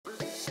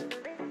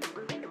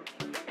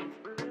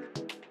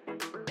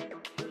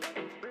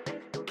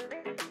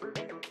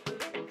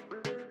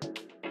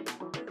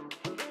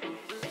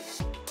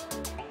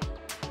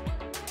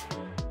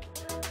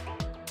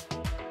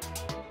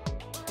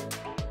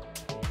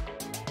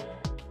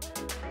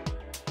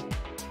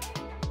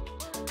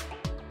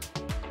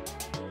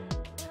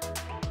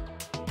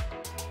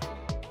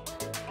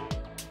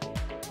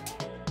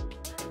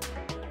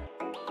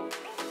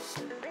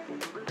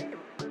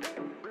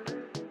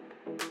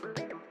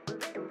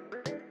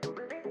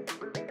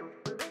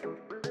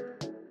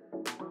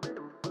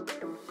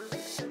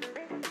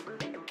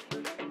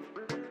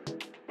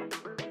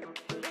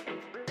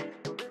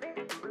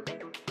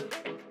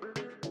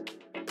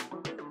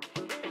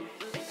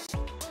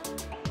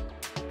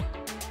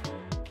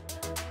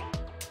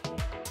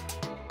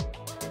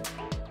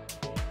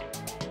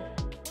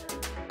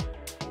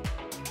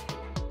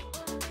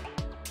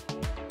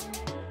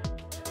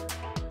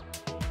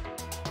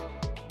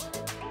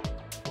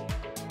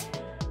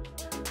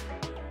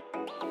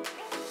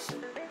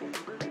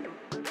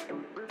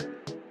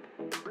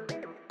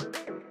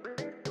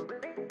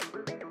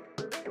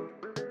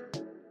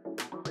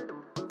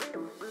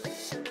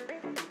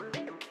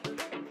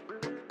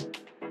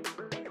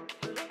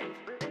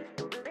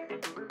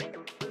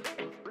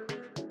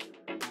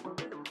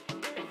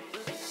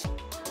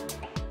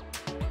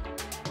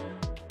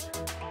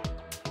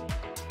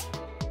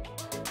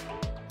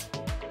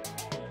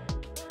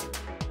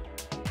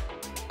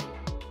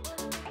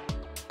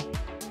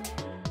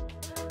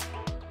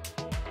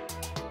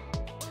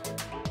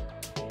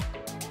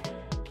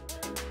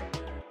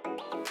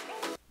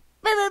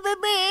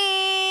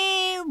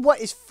What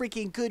is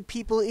freaking good,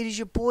 people? It is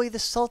your boy, the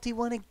Salty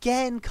One,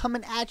 again,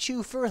 coming at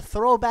you for a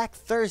Throwback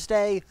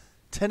Thursday.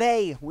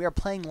 Today, we are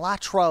playing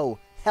LOTRO.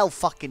 Hell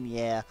fucking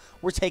yeah.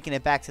 We're taking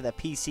it back to the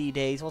PC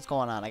days. What's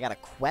going on? I got a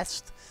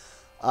quest.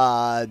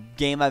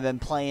 Game I've been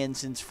playing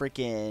since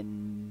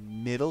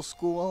freaking middle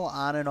school,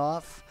 on and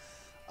off.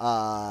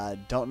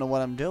 Don't know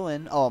what I'm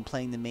doing. Oh, I'm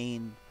playing the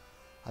main.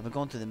 I've been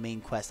going through the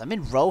main quest. I'm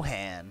in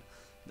Rohan.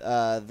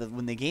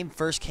 When the game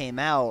first came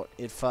out,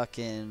 it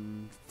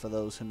fucking, for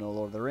those who know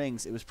Lord of the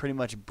Rings, it was pretty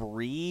much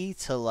Bree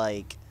to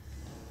like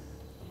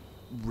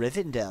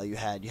Rivendell. You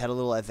had a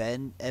little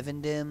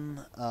Evendim.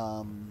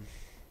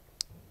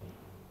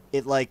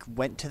 It like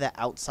went to the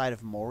outside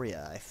of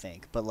Moria, I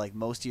think, but like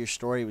most of your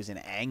story was in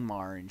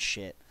Angmar and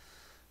shit.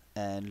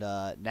 And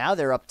now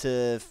they're up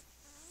to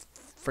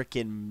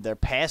freaking, they're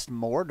past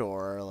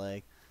Mordor.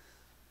 Like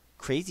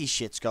crazy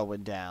shit's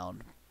going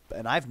down.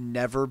 And I've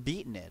never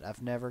beaten it.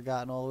 I've never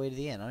gotten all the way to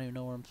the end. I don't even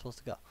know where I'm supposed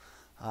to go.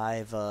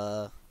 I've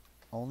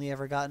only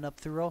ever gotten up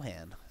through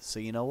Rohan. So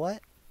you know what?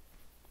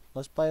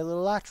 Let's play a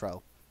little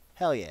LOTRO.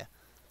 Hell yeah.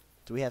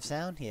 Do we have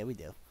sound? Yeah, we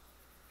do.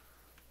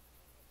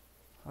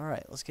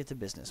 Alright, let's get to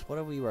business. What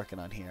are we working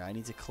on here? I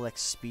need to collect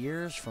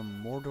spears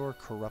from Mordor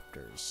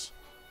corruptors.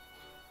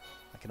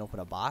 I can open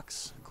a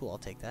box. Cool, I'll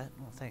take that.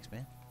 Oh, thanks,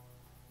 man.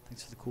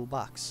 Thanks for the cool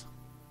box.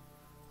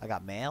 I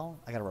got mail.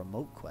 I got a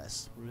remote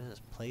quest. What is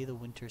this? Play the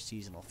Winter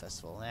Seasonal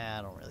Festival. Nah,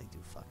 I don't really do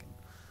fucking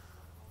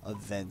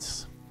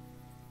events.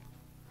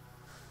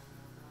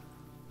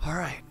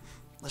 Alright.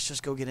 Let's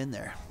just go get in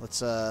there. Let's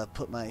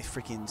put my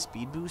freaking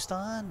speed boost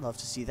on. Love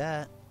to see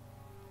that.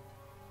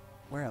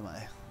 Where am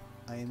I?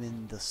 I am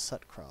in the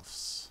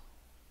Sutcrofts.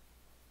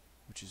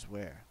 Which is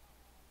where?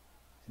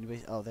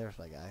 Anybody? Oh, there's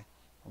my guy.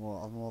 I'm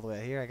all the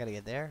way here. I gotta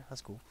get there.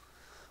 That's cool.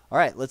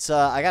 Alright, let's,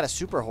 I got a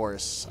super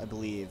horse, I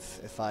believe,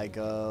 if I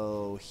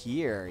go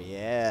here,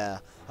 yeah.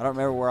 I don't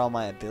remember where all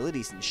my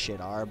abilities and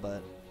shit are,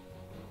 but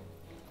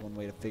one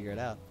way to figure it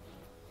out.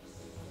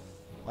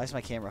 Why is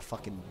my camera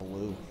fucking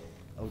blue?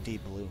 OD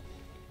blue.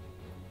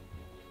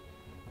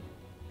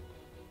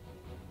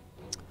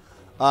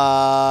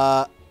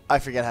 I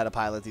forget how to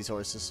pilot these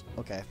horses.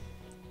 Okay.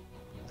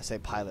 I say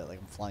pilot like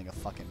I'm flying a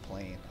fucking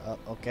plane. Oh,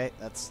 okay,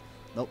 that's,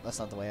 nope, that's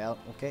not the way out.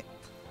 Okay.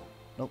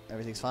 Nope,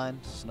 everything's fine.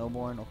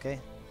 Snowborn, okay.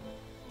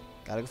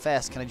 Gotta go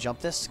fast. Can I jump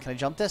this? Can I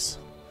jump this?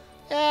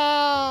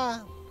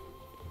 Yeah!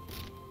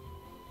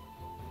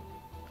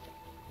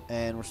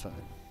 And we're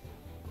swimming.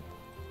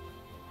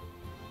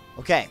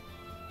 Okay.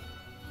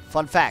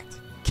 Fun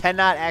fact.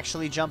 Cannot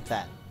actually jump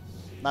that.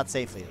 Not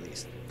safely, at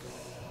least.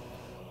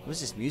 What is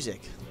this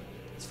music?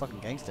 It's fucking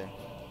gangster.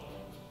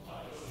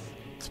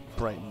 Let's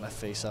brighten my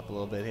face up a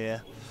little bit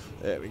here.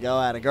 There we go.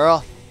 Atta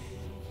girl.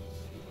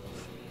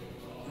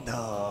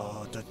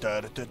 No. Da,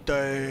 da, da, da,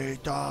 da,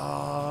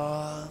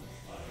 da.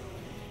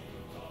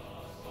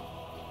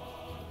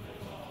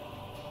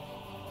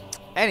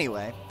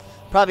 Anyway,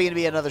 probably going to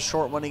be another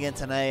short one again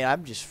tonight.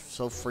 I'm just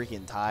so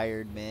freaking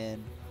tired,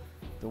 man.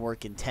 Been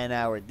working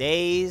 10-hour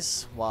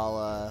days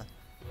while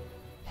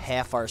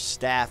half our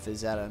staff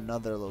is at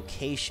another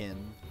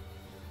location.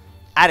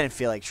 I didn't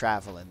feel like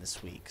traveling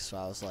this week, so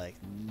I was like,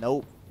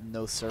 nope,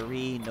 no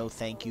siree, no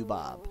thank you,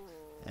 Bob.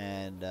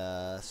 And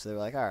so they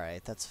were like,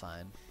 alright, that's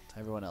fine.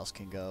 Everyone else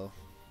can go.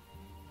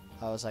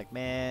 I was like,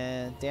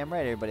 man, damn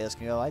right everybody else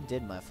can go. I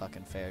did my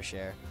fucking fair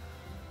share.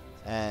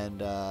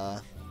 And,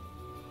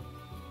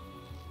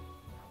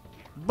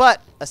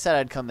 but I said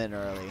I'd come in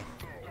early.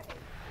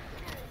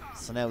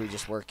 So now we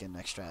just working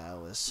extra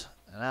hours.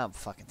 And I'm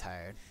fucking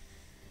tired.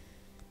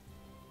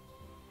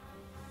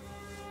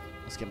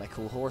 Let's get my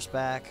cool horse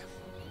back.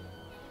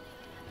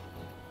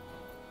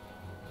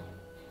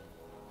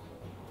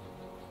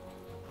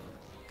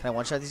 Can I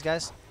one-shot these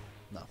guys?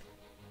 No.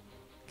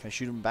 Can I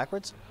shoot them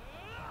backwards?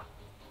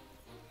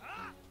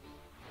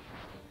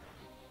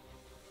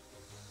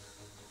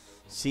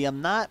 See,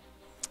 I'm not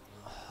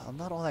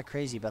all that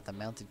crazy about the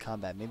mounted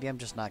combat. Maybe I'm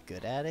just not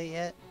good at it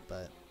yet,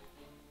 but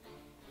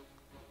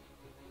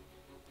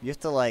you have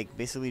to like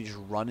basically just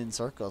run in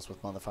circles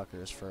with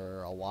motherfuckers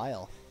for a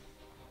while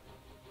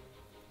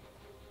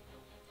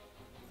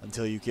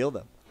until you kill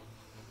them.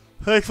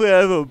 Thankfully I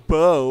have a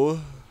bow,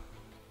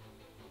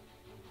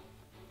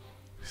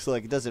 so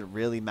like it doesn't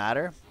really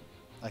matter.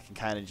 I can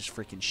kind of just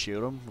freaking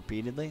shoot them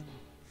repeatedly.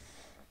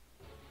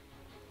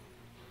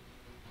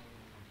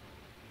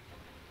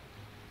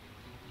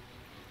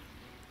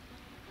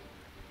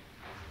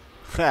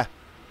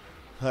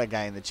 That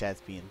guy in the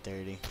chat's being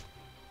dirty.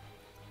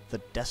 The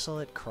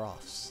Desolate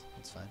Crofts.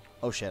 That's fine.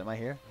 Oh shit, am I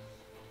here?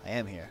 I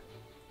am here.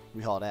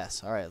 We hauled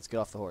ass. Alright, let's get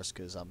off the horse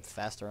because I'm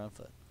faster on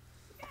foot.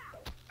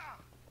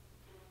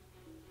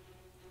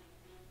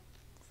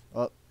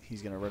 Oh,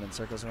 he's gonna run in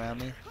circles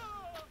around me.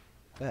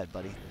 Go ahead,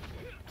 buddy.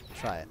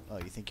 Try it. Oh,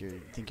 you think you're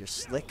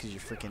slick because you're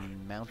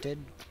freaking mounted?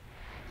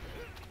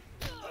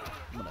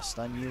 I'm gonna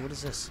stun you. What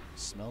is this?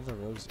 Smell the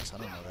roses. I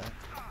don't know that.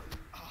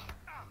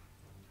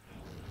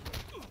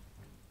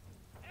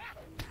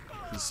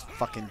 He's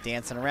fucking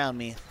dancing around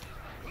me.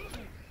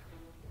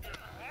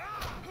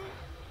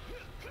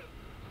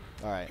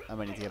 Alright, I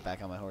might need to get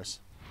back on my horse.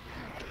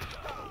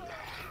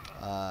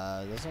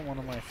 Doesn't one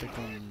of my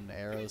freaking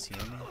arrows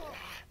heal me?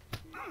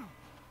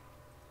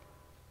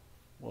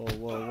 Whoa,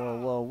 whoa, whoa,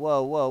 whoa,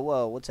 whoa, whoa,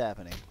 whoa. What's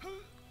happening?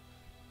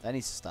 That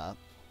needs to stop.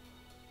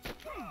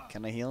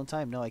 Can I heal in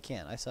time? No, I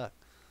can't. I suck.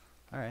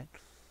 Alright.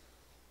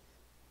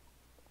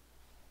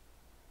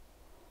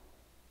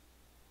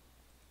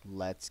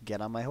 Let's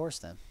get on my horse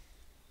then.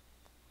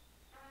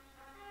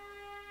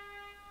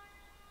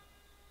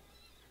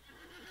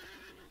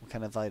 What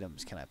kind of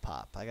items can I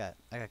pop? I got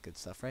good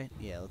stuff, right?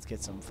 Yeah, let's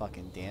get some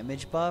fucking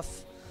damage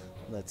buff.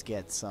 Let's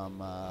get some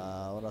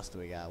what else do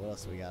we got? What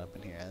else do we got up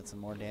in here? Add some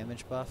more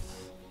damage buff.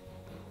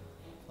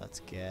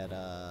 Let's get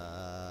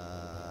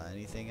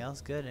anything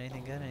else good?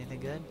 Anything good? Anything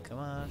good? Come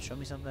on, show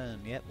me something.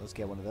 Yep, let's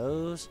get one of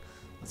those.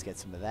 Let's get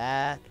some of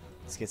that.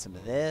 Let's get some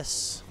of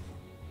this.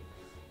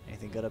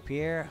 Anything good up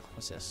here?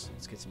 What's this?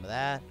 Let's get some of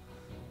that.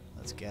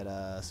 Let's get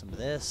some of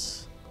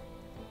this.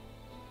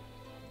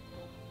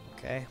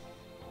 Okay.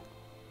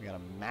 We got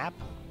a map.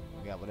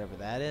 We got whatever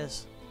that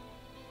is.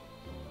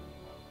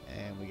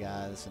 And we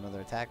got this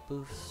another attack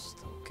boost.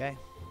 Okay.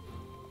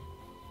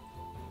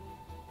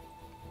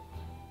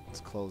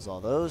 Let's close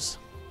all those.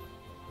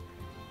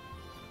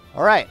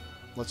 Alright.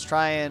 Let's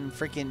try and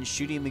freaking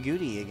shooty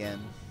Magoody again.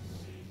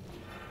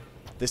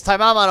 This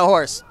time I'm on a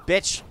horse,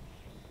 bitch.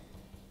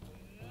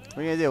 What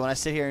are you gonna do when I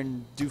sit here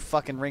and do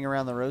fucking ring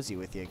around the rosy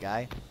with you,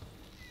 guy?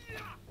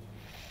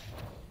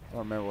 I don't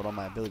remember what all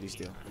my abilities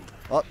do.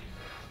 Oh.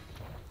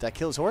 Did I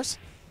kill his horse?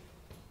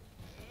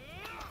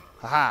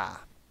 Haha.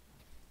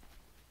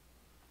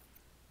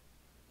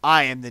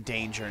 I am the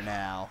danger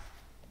now.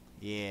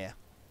 Yeah.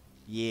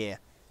 Yeah.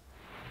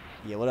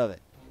 Yeah, what of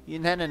it? You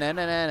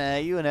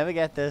you will never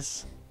get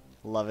this.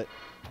 Love it.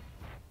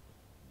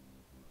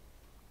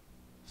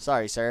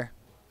 Sorry, sir.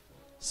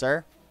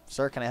 Sir?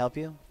 Sir, can I help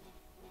you?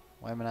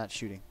 Why am I not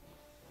shooting?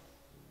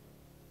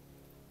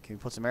 Can you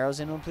put some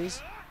arrows into him,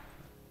 please?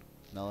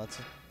 No, that's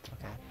it.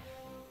 Okay.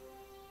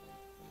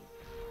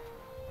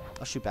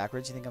 I'll shoot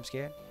backwards. You think I'm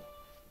scared?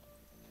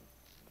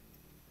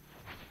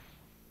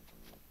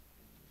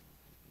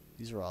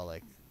 These are all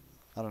like...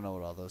 I don't know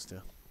what all those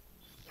do.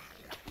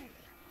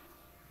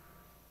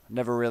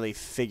 Never really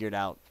figured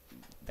out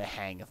the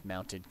hang of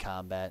mounted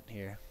combat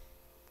here.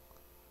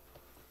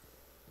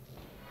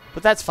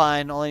 But that's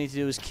fine. All I need to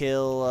do is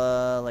kill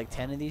like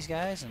 10 of these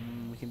guys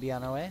and we can be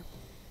on our way.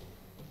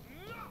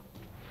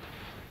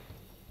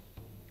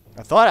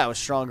 I thought I was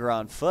stronger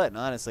on foot,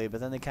 honestly, but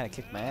then they kind of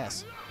kicked my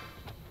ass.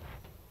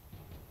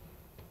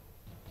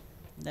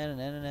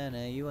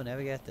 No, you will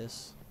never get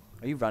this.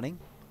 Are you running?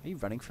 Are you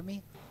running from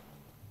me?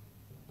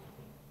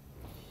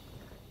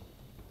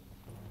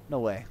 No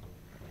way.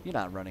 You're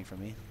not running from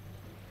me.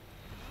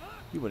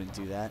 You wouldn't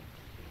do that.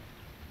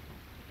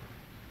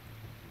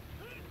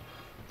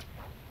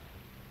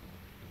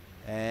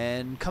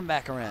 And come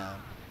back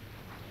around.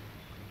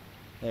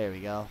 There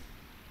we go.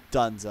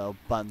 Dunzo,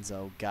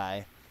 bunzo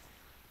guy.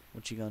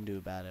 What you gonna do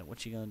about it?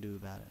 What you gonna do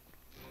about it?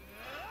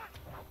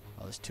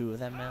 Oh, there's 2 of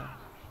them now.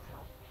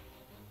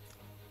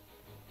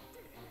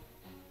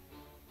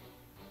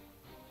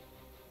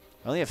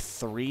 I only have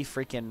 3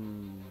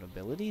 freaking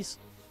abilities?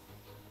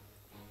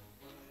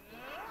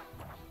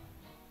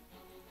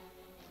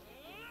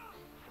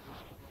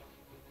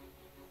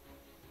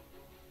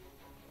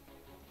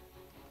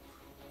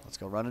 Let's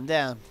go running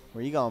down.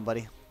 Where you going,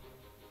 buddy?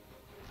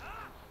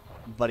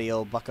 Buddy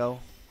old bucko.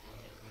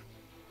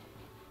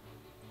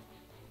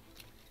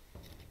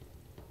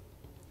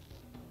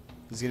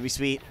 This is gonna be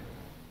sweet.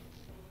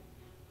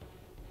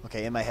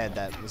 Okay, in my head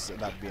that was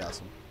about to be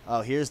awesome.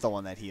 Oh, here's the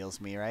one that heals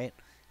me, right?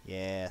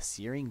 Yeah,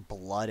 Searing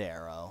Blood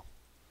Arrow.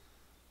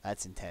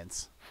 That's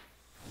intense.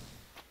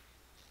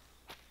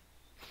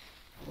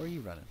 Where are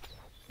you running?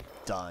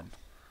 Done.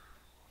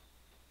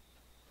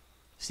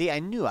 See, I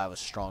knew I was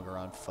stronger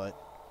on foot.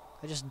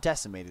 I just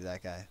decimated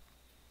that guy.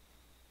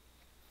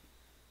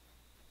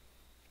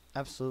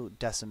 Absolute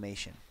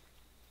decimation.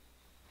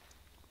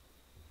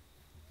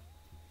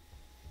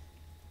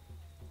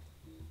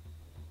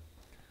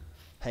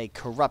 Hey,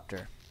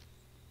 Corruptor.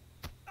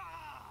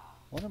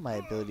 One of my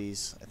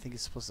abilities, I think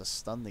it's supposed to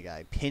stun the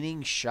guy.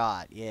 Pinning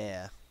Shot,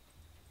 yeah.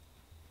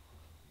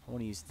 I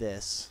want to use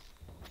this.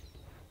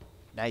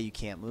 Now you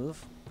can't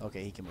move?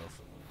 Okay, he can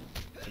move.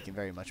 He can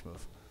very much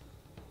move.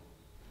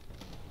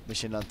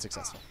 Mission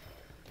unsuccessful.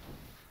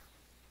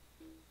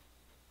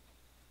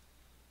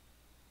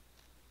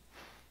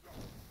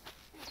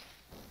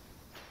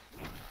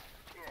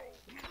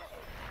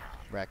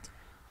 Wrecked.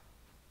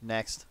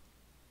 Next.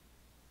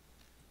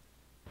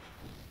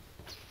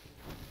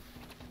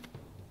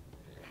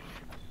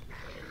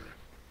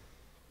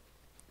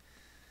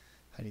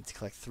 I need to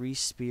collect 3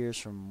 spears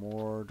from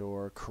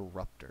Mordor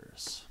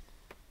Corruptors.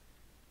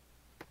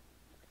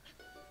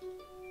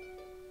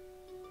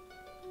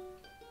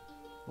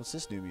 What's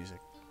this new music?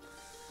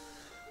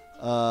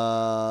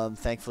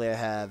 Thankfully I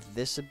have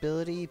this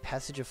ability.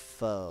 Passage of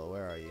Foe.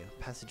 Where are you?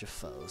 Passage of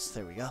Foes.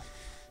 There we go.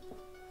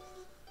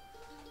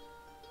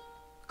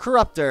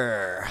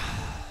 Corruptor.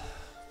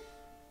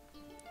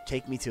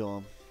 Take me to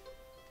him.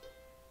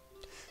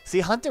 See,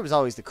 Hunter was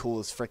always the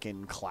coolest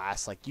freaking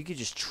class. Like, you could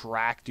just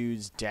track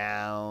dudes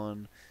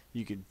down.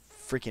 You could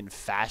freaking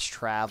fast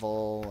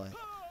travel. Like,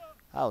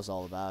 I was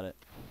all about it.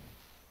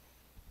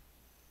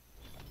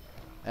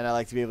 And I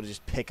like to be able to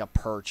just pick a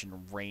perch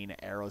and rain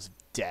arrows of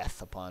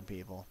death upon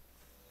people.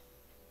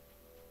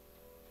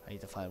 I need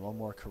to find one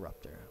more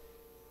corruptor.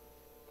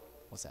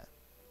 What's that?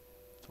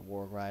 It's a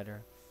Warg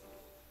Rider.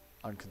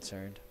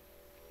 Unconcerned.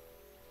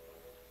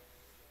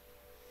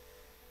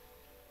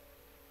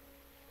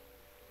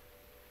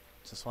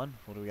 Is this one?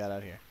 What do we got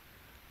out here?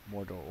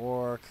 Mordor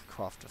Orc,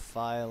 Croft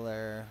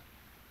Defiler.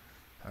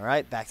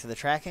 Alright, back to the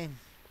tracking.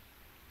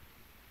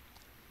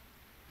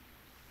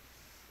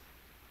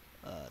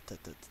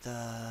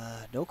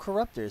 No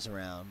corruptors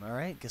around.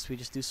 Alright, guess we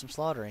just do some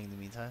slaughtering in the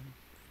meantime.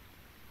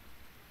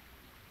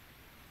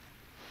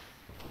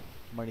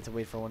 Might need to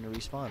wait for one to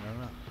respawn. I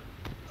don't know.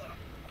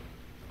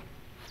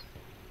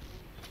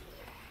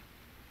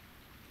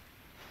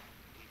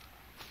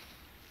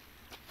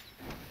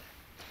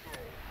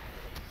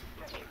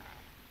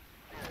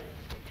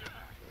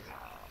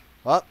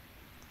 Oh!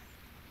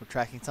 We're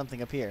tracking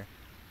something up here.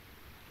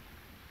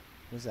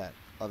 What's that?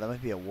 Oh, that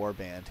might be a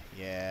warband.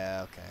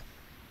 Yeah, okay.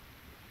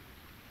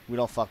 We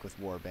don't fuck with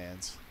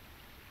warbands.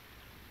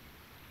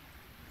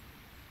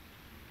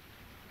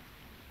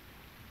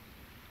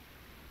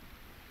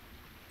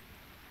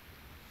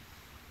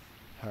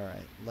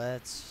 Alright,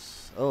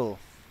 let's... Oh,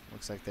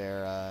 looks like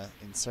they're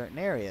in certain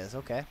areas.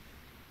 Okay.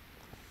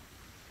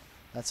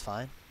 That's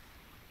fine.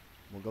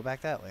 We'll go back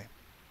that way.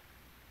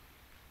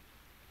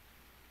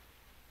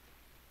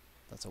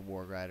 That's a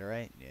Warg Rider,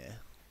 right? Yeah.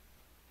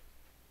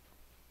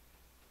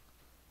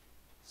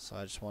 So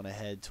I just want to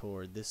head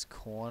toward this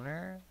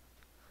corner.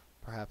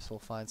 Perhaps we'll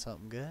find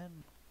something good.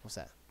 What's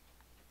that?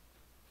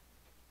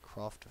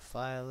 Croft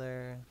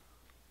Defiler.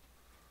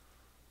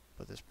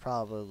 But there's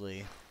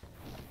probably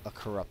a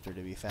corruptor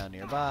to be found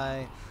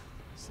nearby.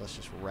 So let's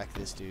just wreck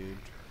this dude.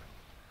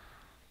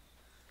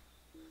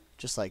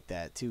 Just like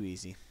that. Too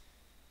easy.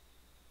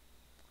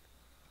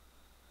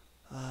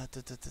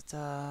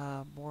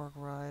 Morg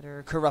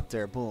Rider.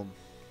 Corruptor. Boom.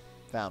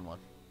 Found one.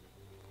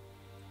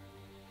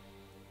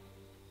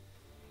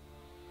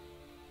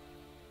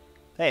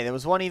 Hey, there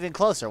was one even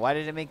closer. Why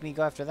did it make me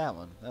go after that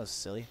one? That was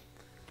silly.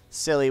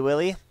 Silly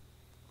Willy.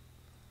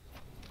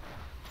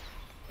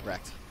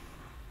 Wrecked.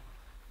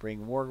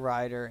 Bring Warg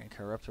Rider and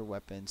Corruptor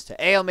weapons to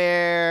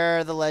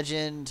Aelmir, the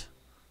legend.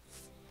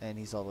 And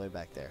he's all the way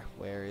back there.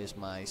 Where is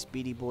my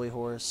speedy boy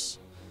horse?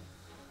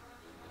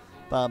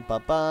 Bum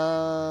bum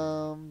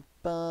bum.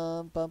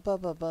 Bum bum bum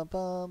bum bum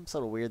bum. It's a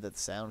little weird that the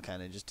sound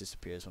kind of just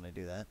disappears when I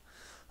do that.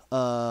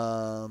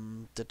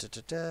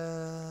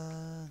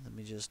 Let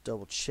me just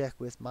double check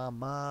with my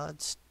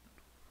mods.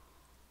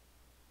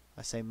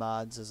 I say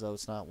mods as though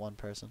it's not one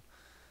person.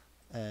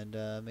 And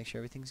make sure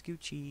everything's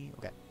Gucci.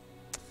 Okay.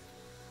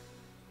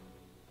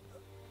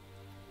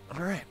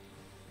 Alright.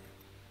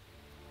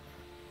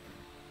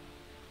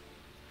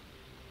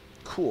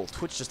 Cool.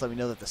 Twitch just let me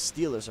know that the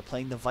Steelers are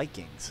playing the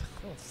Vikings.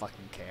 I don't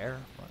fucking care.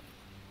 What?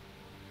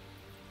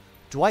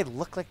 Do I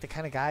look like the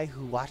kind of guy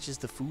who watches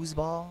the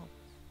foosball?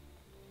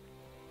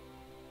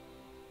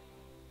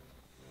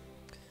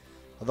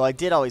 Although I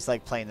did always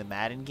like playing the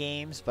Madden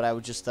games, but I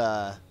would just,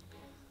 I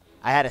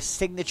had a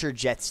signature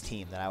Jets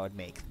team that I would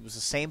make. It was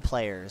the same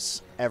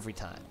players every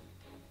time.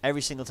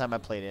 Every single time I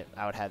played it,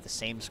 I would have the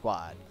same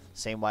squad.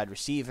 Same wide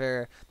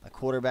receiver. My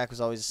quarterback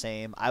was always the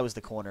same. I was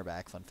the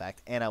cornerback, fun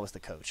fact, and I was the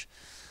coach.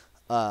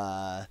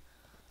 I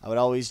would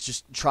always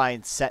just try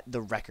and set the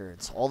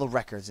records. All the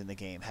records in the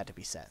game had to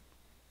be set.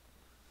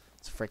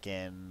 It's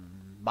freaking...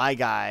 My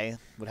guy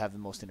would have the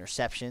most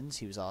interceptions.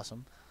 He was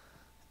awesome.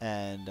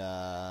 And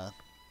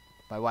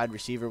my wide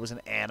receiver was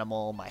an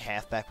animal. My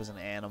halfback was an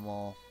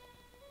animal.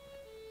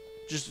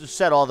 Just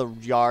set all the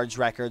yards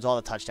records, all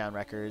the touchdown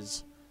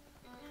records.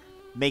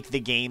 Make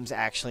the games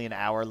actually an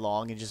hour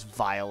long and just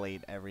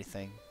violate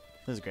everything.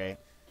 It was great.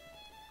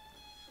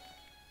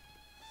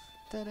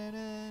 I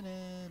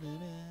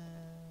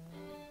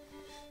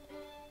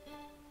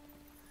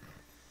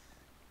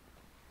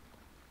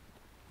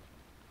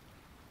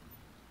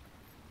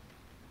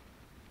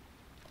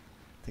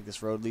think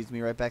this road leads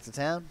me right back to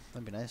town.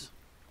 That'd be nice.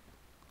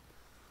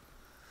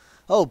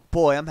 Oh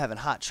boy, I'm having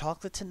hot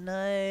chocolate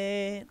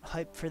tonight.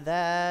 Hype for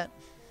that.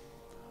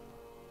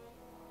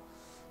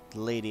 The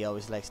lady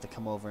always likes to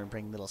come over and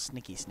bring little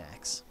snicky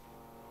snacks.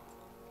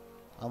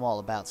 I'm all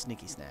about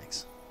snicky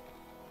snacks.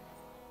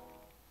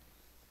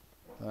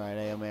 Alright,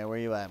 hey, man, where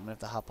you at? I'm gonna have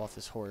to hop off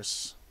this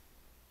horse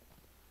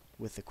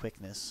with the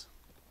quickness.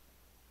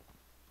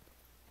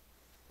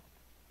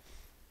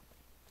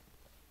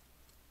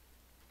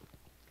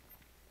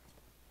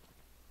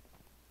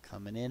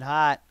 Coming in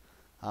hot.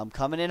 I'm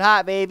coming in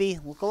hot, baby.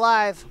 Look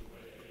alive.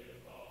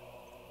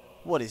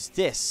 What is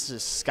this? This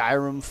is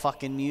Skyrim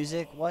fucking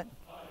music? What?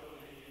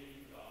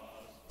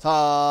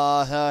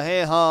 Ha ha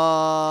he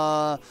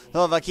ha.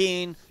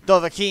 Dovahkiin.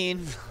 Dovahkiin.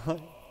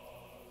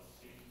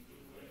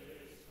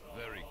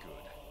 Very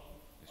good.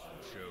 This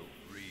will show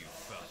real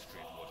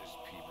frustrate what his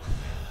people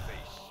may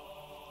face.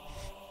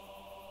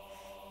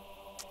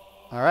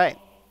 Alright.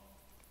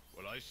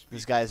 Well,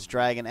 This guy's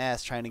dragging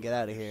ass trying to get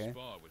out of here.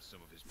 spar with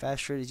some of his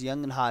Fastred is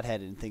young and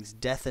hot-headed and thinks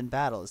death in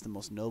battle is the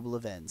most noble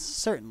of ends.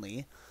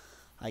 Certainly,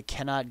 I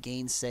cannot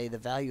gainsay the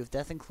value of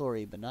death and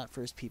glory, but not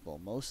for his people.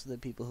 Most of the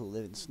people who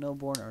live in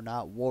Snowbourne are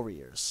not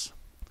warriors.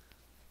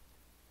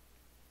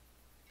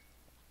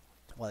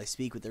 While I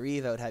speak with the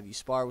Reeve, I would have you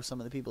spar with some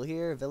of the people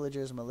here,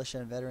 villagers, militia,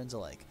 and veterans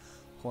alike.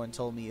 Horn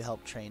told me you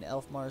helped train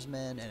Elfmar's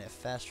men, and if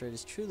Fastred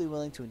is truly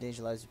willing to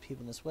endanger the lives of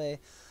people in this way,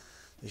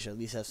 they should at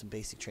least have some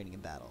basic training in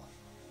battle.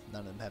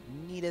 None of them have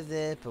need of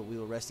it, but we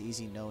will rest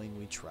easy knowing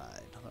we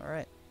tried.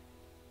 Alright.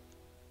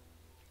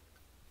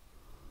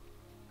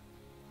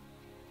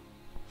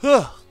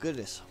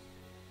 Goodness.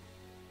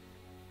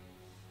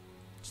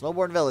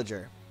 Snowbourne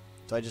villager.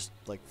 Do I just,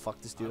 like, fuck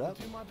this dude up?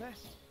 Do my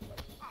best.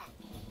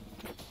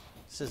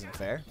 This isn't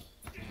fair.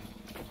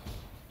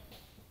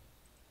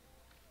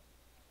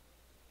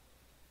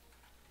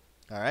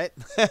 Alright.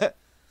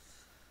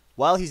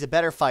 Well, he's a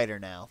better fighter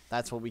now.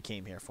 That's what we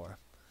came here for.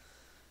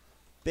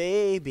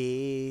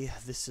 Baby,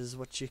 this is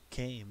what you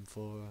came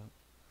for.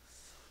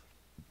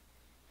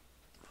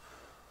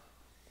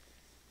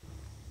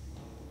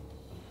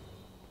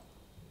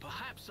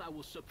 Perhaps I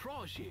will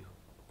surprise you.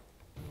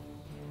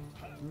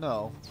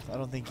 No, I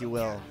don't think you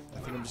will. I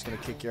think I'm just gonna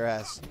kick your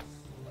ass.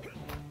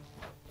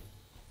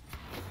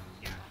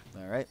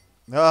 Alright.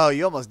 Oh,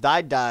 you almost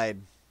died.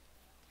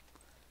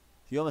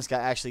 You almost got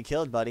actually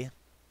killed, buddy.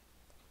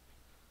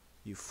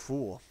 You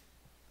fool.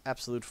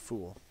 Absolute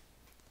fool.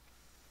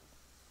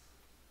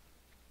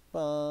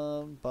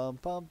 Bum bum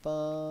bum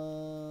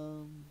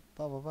bum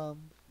bum bum bum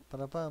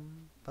bada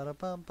bum bada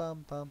bum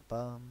bum bum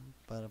bum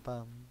bada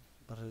bum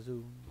bada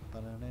zoom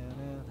bada na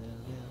na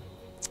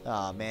na.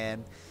 Aw,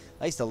 man,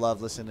 I used to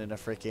love listening to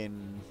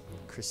frickin'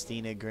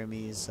 Christina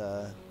Grimmie's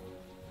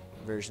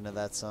version of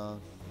that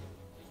song.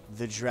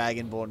 The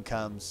Dragonborn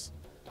Comes.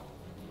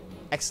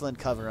 Excellent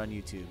cover on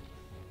YouTube.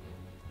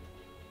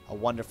 A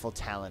wonderful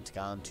talent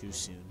gone too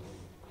soon.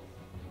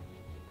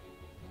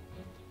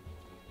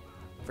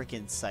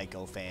 Freaking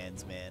Psycho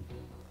fans, man.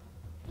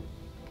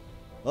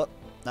 Oh,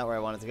 not where I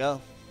wanted to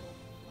go.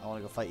 I want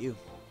to go fight you.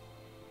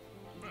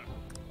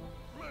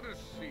 Let us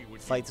see what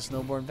Fight the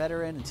Snowbourne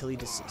veteran until he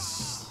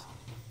desists.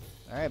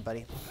 Alright,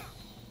 buddy.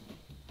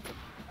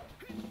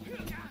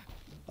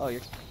 Oh,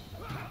 you're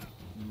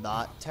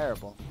not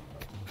terrible.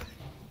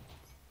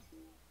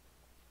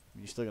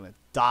 You're still gonna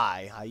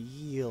die. I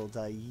yield,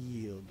 I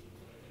yield.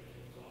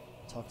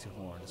 Talk to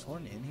Horn. Is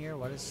Horn in here?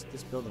 Why does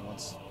this building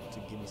wants to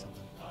give me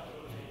something?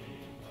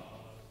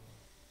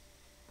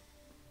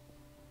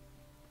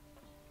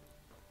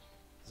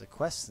 There's a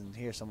quest in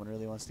here someone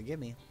really wants to give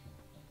me.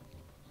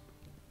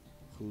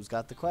 Who's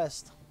got the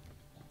quest?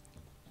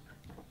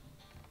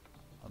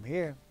 I'm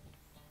here.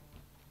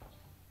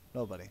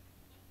 Nobody.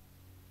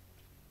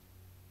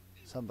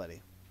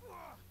 Somebody.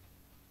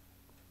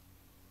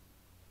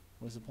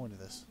 What's the point of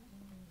this?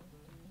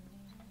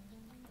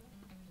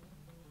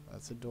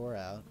 That's a door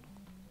out.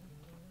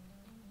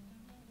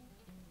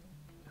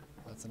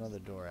 That's another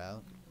door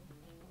out.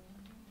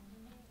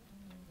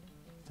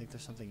 Think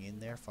there's something in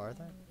there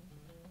farther?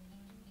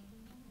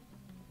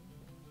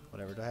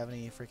 Whatever. Do I have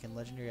any freaking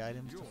legendary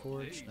items to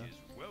forge? aid No. is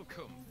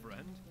welcome,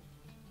 friend.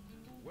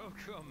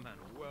 Welcome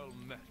and well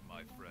met,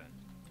 my friend.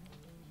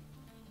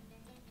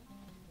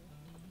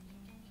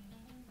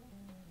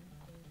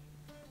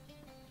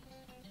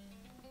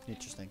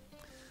 Interesting.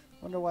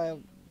 Wonder why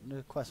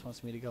the quest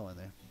wants me to go in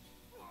there.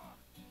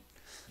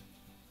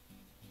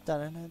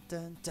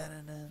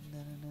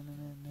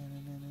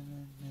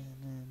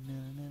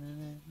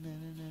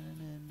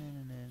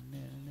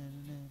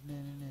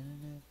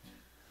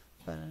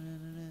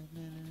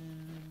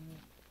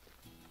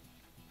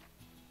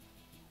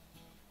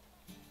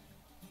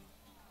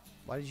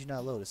 Why did you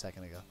not load a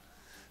second ago?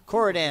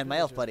 Corridan, my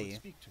elf buddy.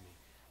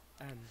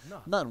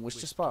 None wish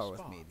to spar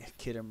with me.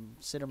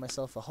 Consider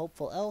myself a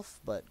hopeful elf,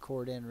 but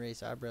Corridan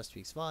raised eyebrows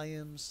speaks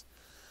volumes.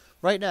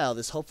 Right now,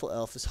 this hopeful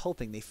elf is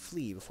hoping they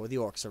flee before the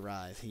orcs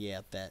arrive.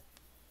 Yeah, bet.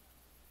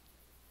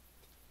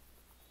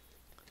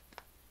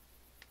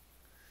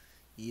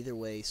 Either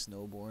way,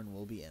 Snowbourne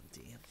will be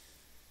empty.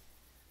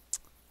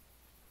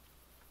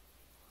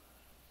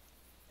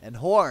 And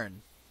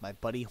Horn, my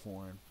buddy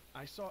Horn.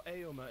 I saw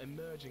Aomer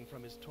emerging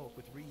from his talk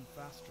with Reeve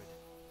Fastred.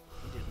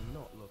 He did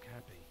not look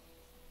happy.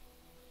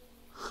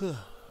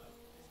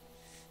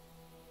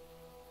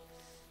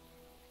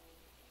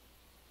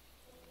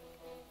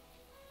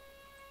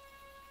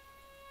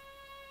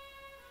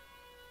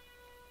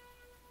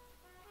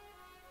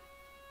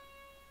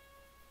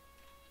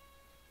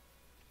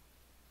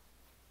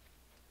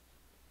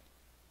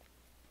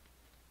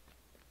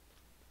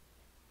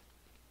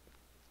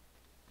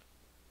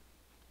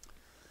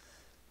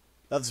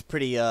 That was a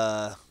pretty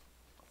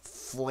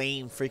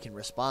flame freaking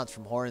response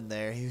from Horn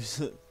there. He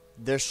was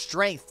their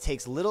strength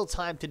takes little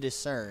time to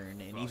discern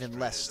and even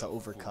less to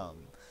overcome.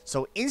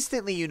 So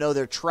instantly you know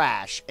they're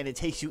trash, and it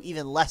takes you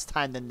even less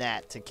time than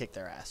that to kick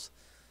their ass.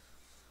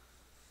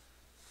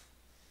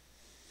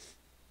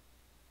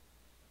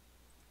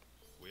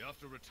 We have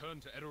to return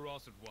to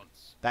Edoras at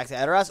once. Back to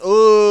Edoras?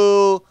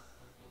 Ooh!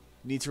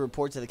 Need to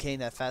report to the king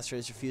that Faster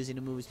is refusing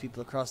to move his people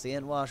across the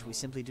Antwash. We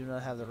simply do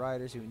not have the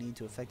riders who need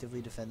to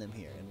effectively defend them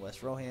here. In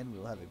West Rohan, we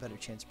will have a better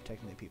chance of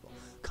protecting the people.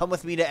 Come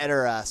with me to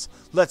Edoras.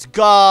 Let's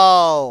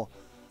go!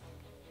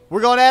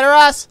 We're going to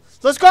Edoras?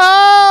 Let's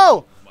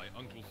go! My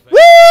uncle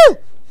Woo!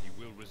 he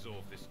will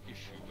resolve this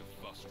issue with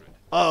Fustred.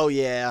 Oh,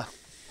 yeah.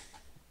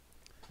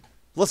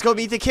 Let's go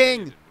meet the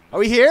king. Are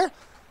we here?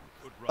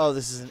 Oh,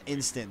 this is an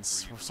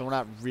instance, so we're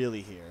not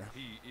really here.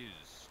 He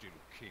is still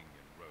king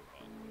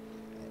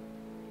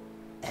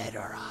in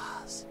Rohan.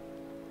 Edoras.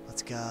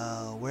 Let's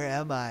go. Where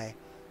am I?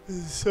 This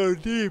is so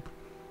deep.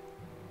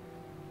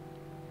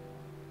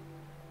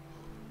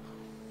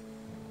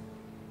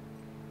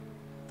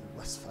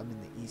 I'm in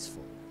the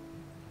Eastfold.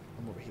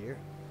 I'm over here?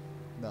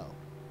 No.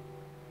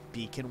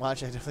 Beacon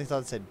Watch? I definitely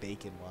thought it said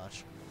Bacon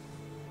Watch.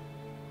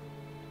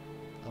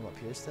 I'm up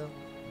here still?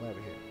 I'm over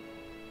here.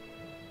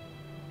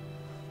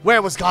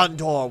 Where was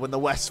Gondor when the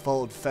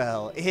Westfold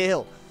fell?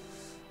 Ew!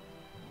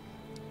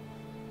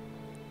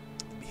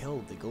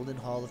 Behold, the Golden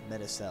Hall of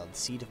Medicel, the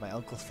seat of my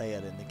uncle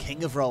Theoden, the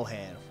king of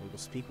Rohan. We will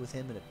speak with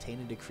him and obtain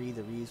a decree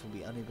the Reeves will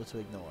be unable to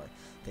ignore.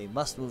 They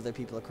must move their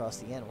people across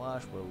the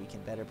Antwash, where we can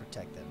better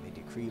protect them. A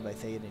decree by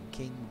Theoden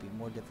king will be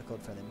more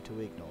difficult for them to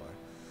ignore.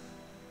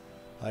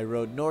 I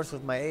rode north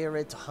with my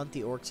Aerid to hunt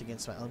the orcs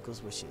against my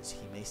uncle's wishes.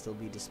 He may still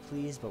be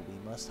displeased, but we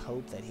must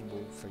hope that he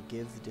will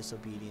forgive the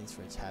disobedience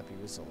for its happy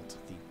result,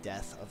 the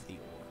death of the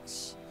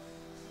orcs.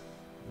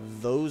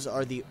 Those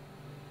are the...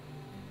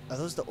 Are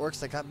those the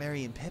orcs that got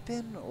Merry and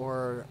Pippin,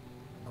 or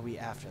are we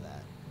after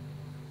that?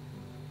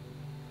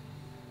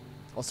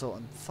 Also,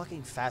 I'm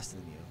fucking faster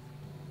than you.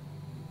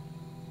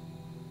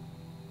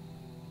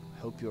 I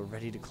hope you're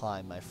ready to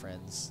climb, my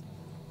friends.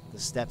 The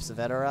steps of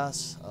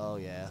Edoras? Oh,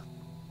 yeah.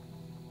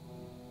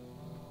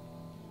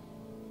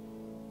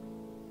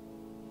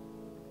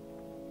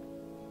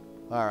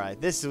 Alright,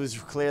 this was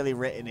clearly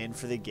written in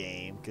for the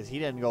game, because he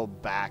didn't go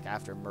back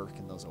after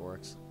murking those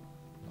orcs.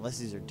 Unless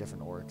these are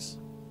different orcs.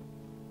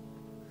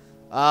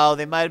 Oh,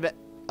 they might have been...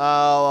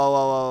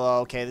 Oh,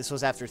 okay, this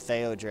was after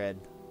Theodred.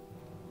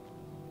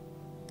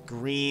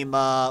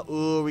 Grima.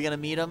 Ooh, are we gonna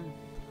meet him?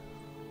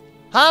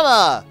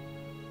 Hama!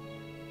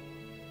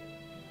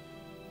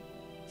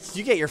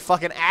 You get your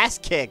fucking ass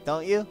kicked,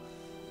 don't you?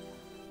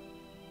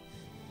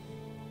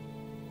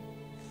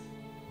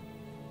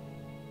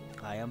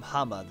 I am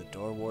Hama, the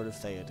door ward of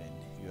Theoden.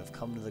 You have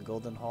come to the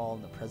Golden Hall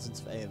in the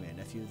presence of Eomer,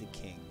 nephew of the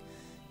king.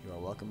 You are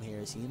welcome here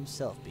as he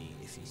himself be,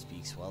 if he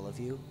speaks well of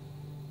you.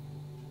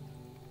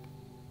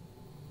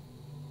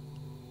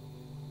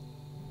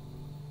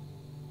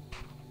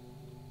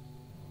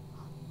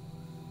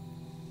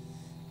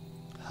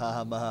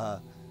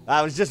 Hama.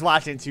 I was just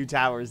watching Two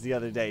Towers the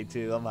other day,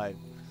 too. I'm like...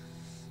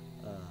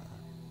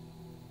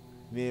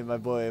 me and my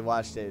boy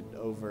watched it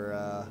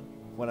over...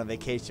 went on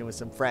vacation with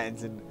some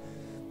friends, and...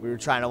 we were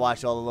trying to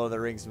watch all the Lord of the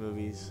Rings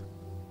movies.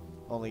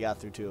 Only got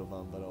through 2 of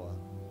them, but oh well.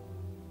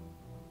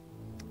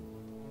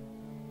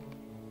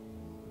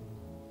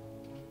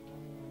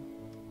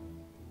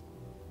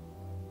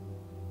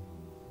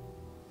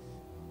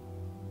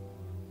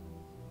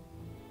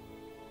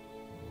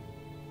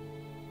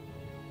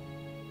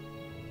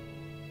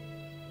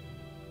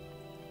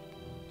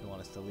 You want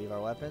us to leave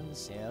our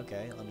weapons? Yeah,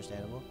 okay,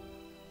 understandable.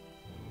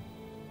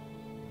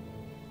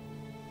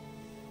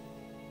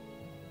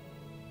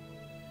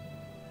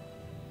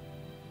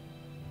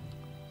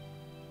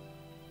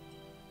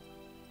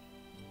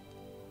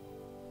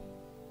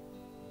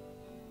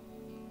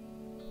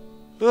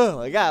 Oh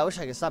my god, I wish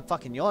I could stop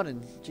fucking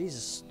yawning.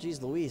 Jesus,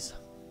 jeez Louise.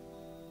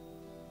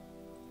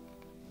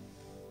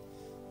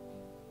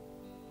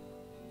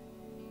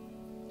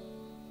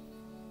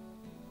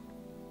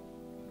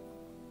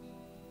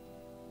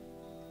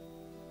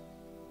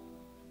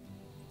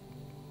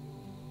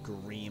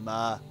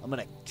 Grima. I'm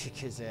gonna kick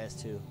his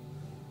ass too.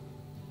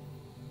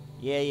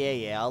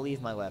 Yeah, I'll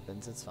leave my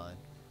weapons, it's fine.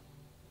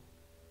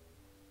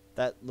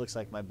 That looks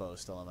like my bow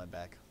still on my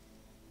back.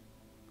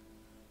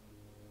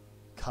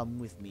 Come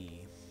with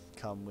me.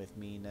 Come with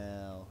me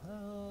now.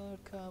 Oh,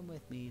 come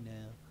with me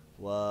now.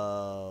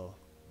 Whoa.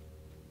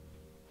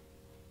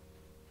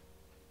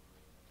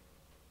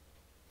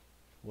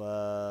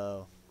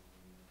 Whoa.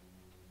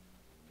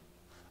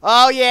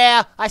 Oh,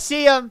 yeah. I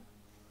see him.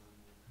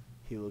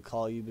 He will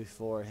call you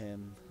before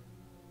him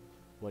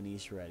when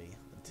he's ready.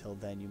 Until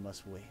then, you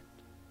must wait.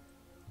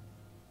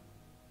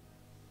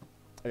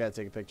 I gotta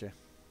take a picture.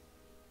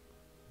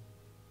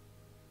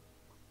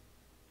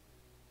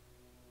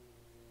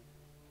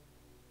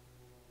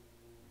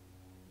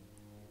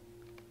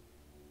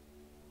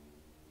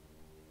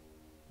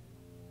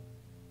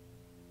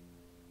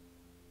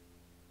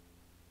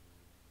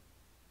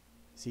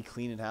 Is he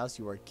cleaning house?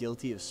 You are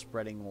guilty of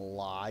spreading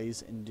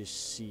lies and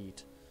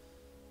deceit.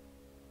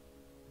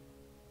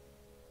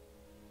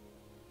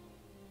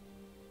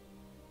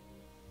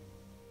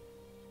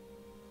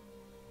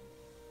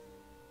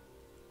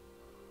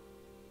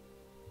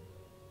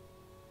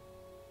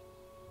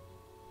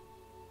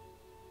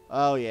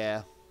 Oh,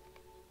 yeah.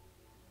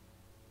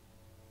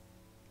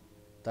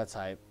 That's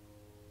hype.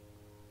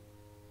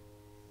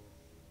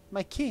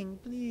 My king,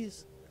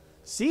 please.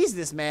 Seize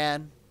this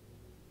man.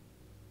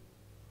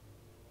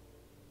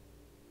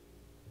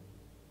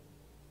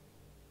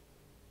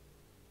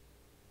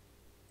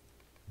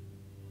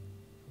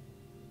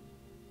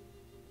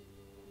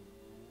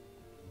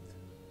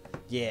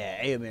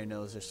 Yeah, Eomer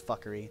knows there's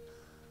fuckery.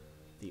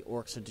 The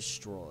orcs are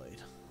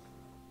destroyed.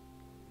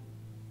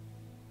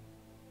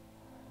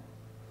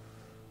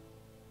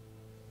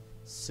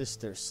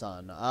 Sister,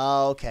 son.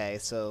 Oh, okay,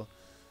 so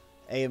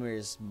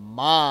Eomer's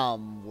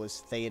mom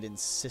was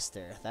Theoden's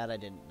sister. That I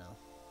didn't know.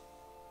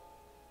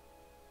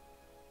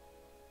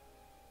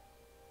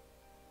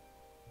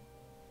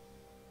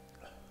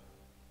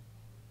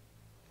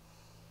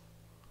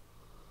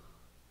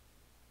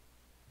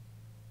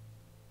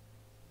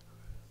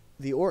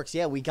 The orcs,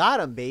 yeah, we got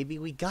them, baby.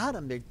 We got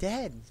them. They're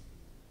dead.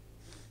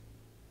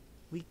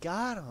 We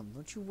got them.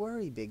 Don't you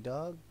worry, big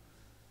dog.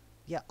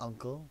 Yeah,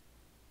 uncle.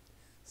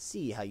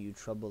 See how you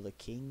trouble the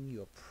king.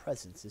 Your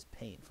presence is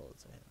painful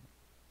to him.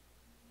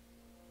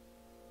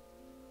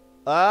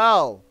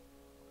 Oh!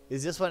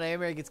 Is this when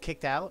Eomer gets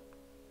kicked out?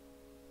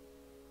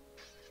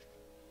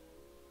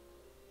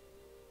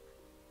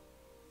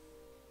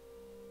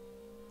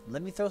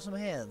 Let me throw some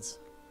hands.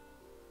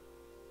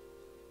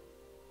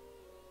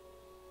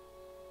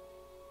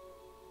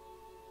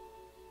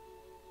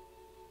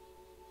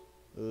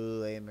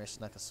 Ooh, Eomer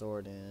snuck a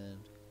sword in.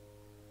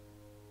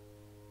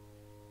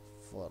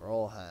 For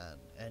Rohan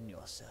and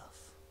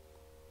yourself.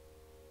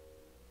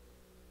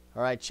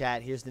 Alright,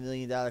 chat, here's the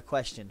million-dollar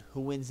question.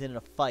 Who wins in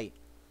a fight?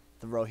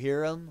 The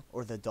Rohirrim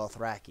or the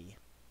Dothraki?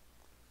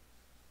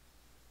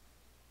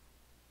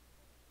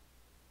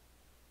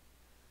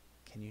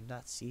 Can you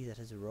not see that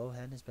his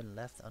Rohan has been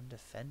left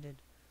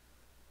undefended?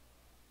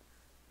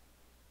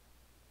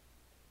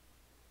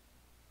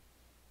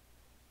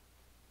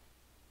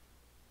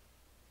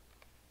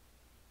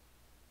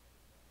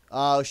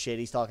 Oh shit,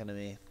 he's talking to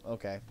me.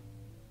 Okay.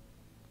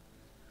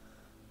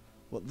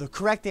 Well, the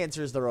correct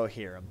answer is the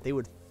Rohirrim. They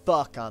would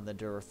fuck on the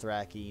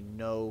Dothraki,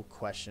 no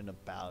question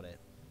about it.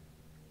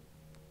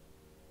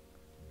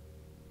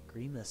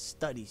 Grima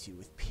studies you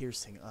with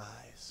piercing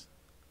eyes.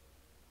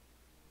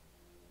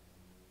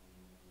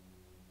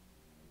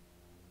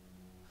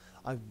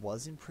 I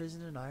was in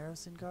prison in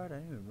Isengard? I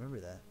didn't even remember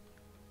that.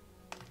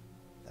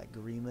 That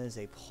Grima is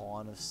a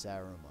pawn of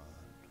Saruman.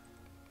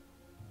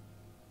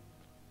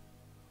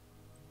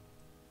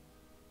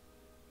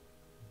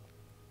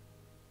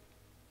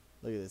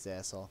 Look at this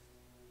asshole.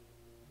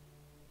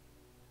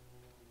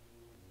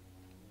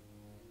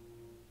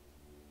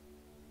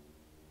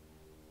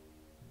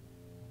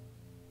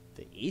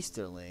 The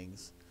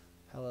Easterlings?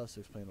 How else to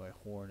explain why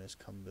Horn has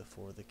come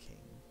before the king?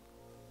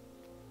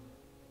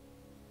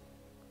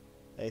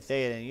 Hey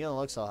Theoden, you don't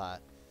look so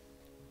hot.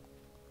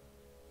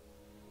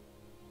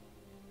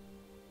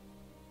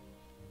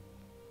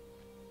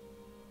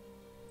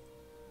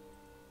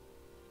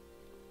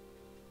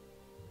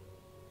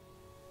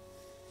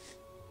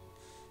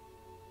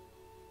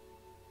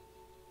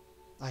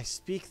 I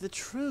speak the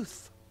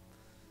truth.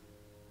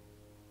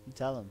 You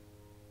tell him.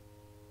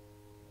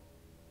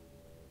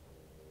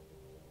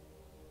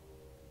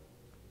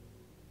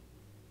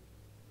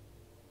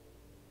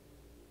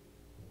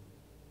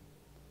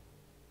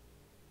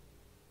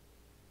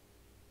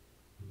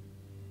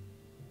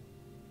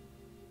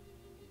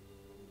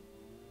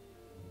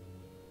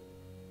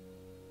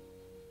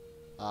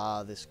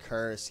 Ah, this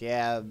curse.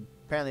 Yeah,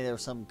 apparently there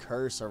was some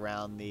curse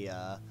around the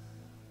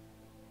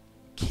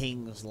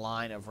king's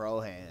line of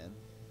Rohan.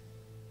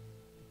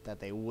 That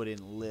they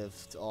wouldn't live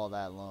all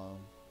that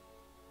long.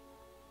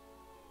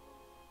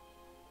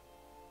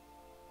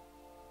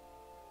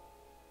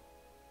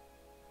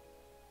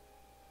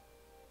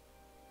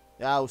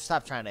 Oh,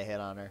 stop trying to hit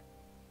on her.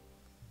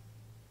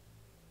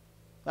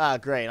 Ah,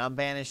 great. I'm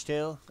banished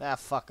too? Ah,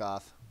 fuck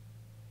off.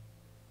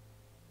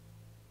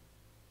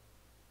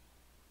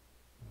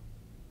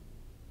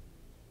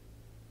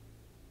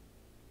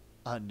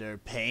 Under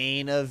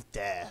pain of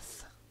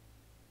death.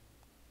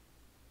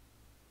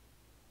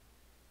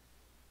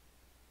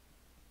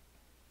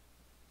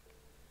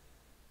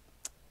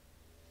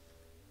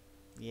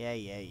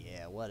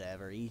 Yeah,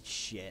 whatever. Eat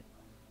shit.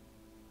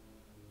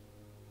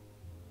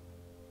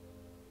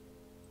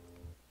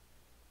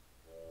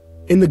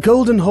 In the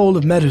golden hall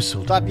of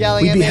Meduseld, Stop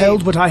yelling we at me.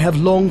 beheld what I have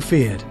long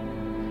feared.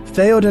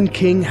 Theoden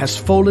King has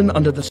fallen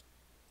under the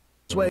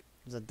sway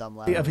It's a dumb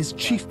of his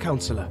chief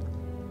counselor,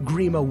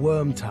 Grima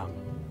Wormtongue,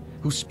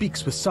 who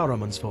speaks with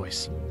Saruman's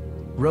voice.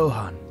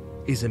 Rohan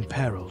is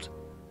imperiled.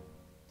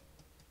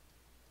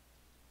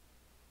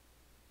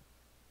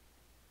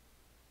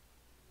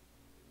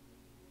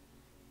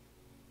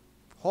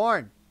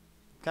 Horn.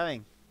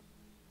 Coming.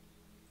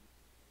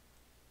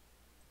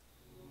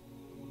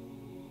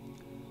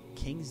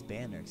 King's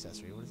banner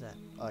accessory. What is that?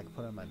 Oh, I can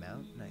put it on my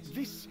mount? Nice.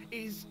 This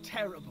is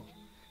terrible.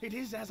 It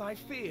is as I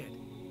feared.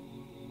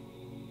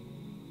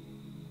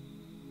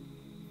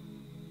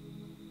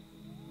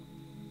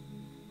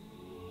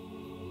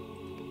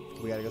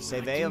 We gotta go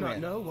save I do not Eomer.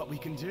 know what we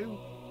can do.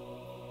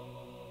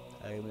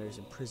 Agamir is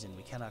in prison.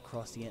 We cannot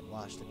cross the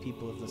Entwash. The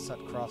people of the Sut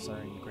Cross are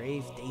in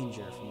grave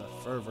danger from the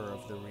fervor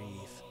of the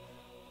reef.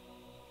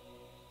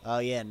 Oh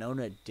yeah,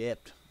 Nona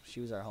dipped. She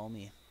was our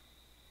homie.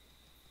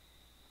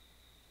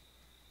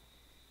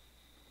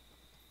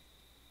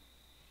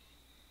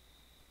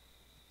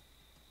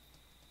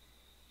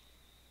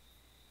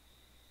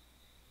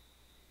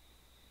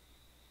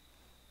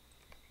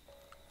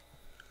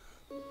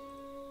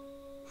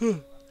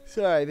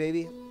 Sorry,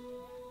 baby.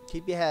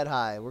 Keep your head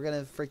high. We're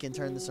gonna freaking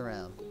turn this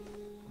around.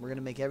 We're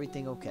gonna make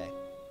everything okay.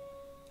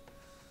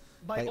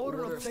 By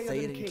order of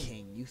Theoden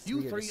King, you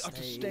three are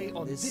to stay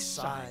on this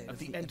side of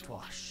the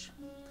Entwash.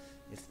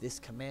 If this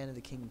command of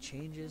the king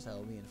changes, I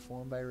will be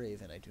informed by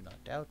Raven, I do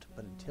not doubt.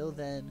 But until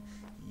then,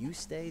 you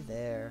stay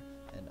there,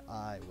 and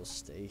I will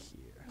stay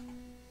here.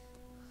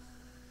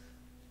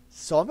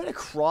 So I'm gonna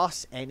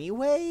cross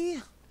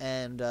anyway,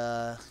 and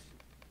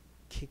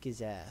kick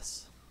his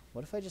ass.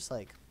 What if I just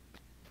like...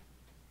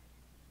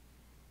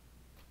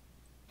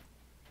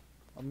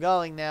 I'm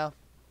going now.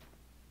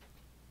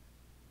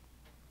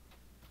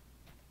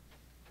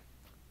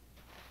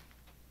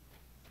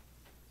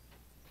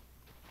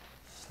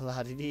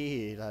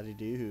 La-di-dee,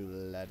 la-di-doo,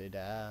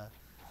 la-di-da.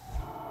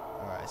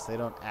 Alright, so they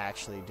don't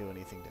actually do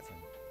anything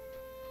different.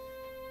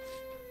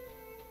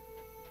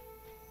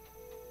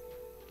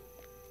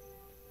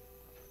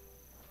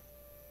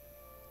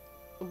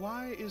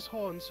 Why is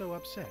Horn so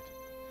upset?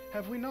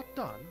 Have we not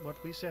done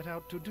what we set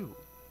out to do?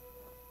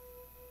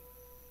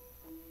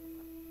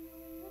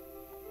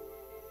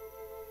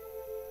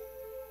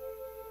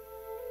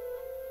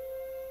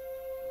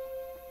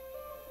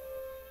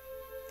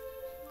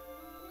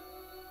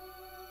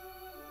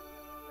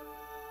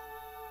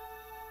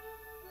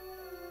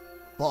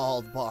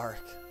 Bald bark.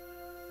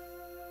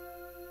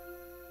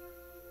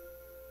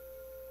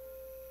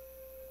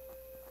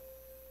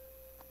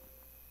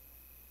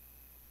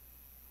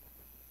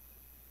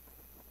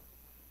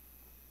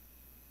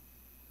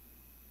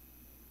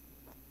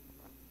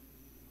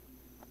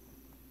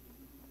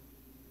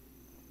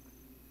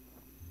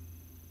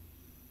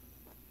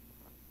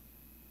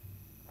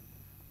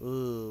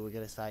 Ooh, we're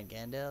gonna find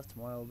Gandalf.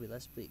 Tomorrow will be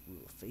less bleak. We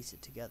will face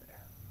it together.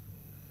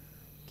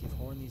 Give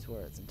Horn these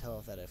words and tell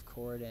him that if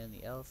Coridan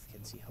the elf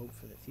can see hope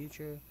for the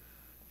future,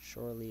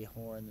 surely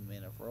Horn the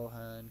man of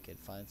Rohan can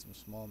find some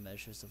small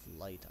measures of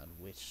light on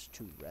which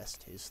to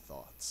rest his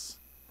thoughts.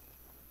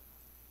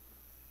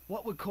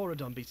 What would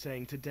Corydon be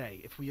saying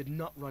today if we had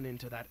not run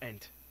into that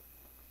Ent?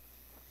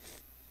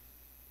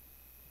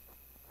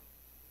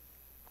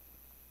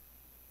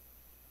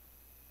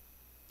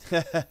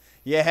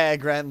 Yeah,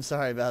 Graham,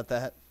 sorry about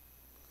that.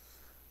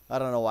 I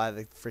don't know why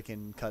the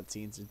freaking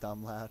cutscenes are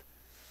dumb loud.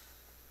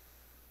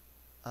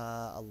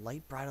 A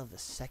light bridle of the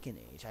second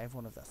age. I have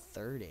one of the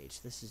third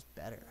age. This is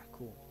better.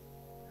 Cool.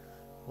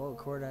 What would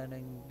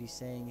Coridan be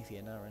saying if he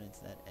had not run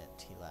into that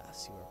Ent? He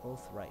laughs. You are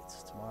both right.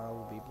 Tomorrow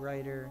will be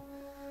brighter.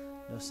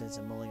 No sense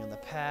in mulling on the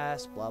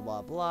past. Blah,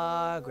 blah,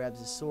 blah. Grabs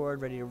his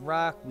sword, ready to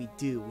rock. We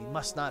do. We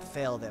must not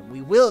fail them.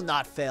 We will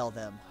not fail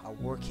them. Our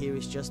work here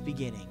is just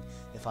beginning.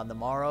 If on the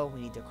morrow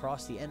we need to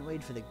cross the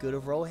Entwade for the good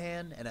of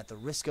Rohan, and at the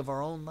risk of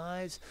our own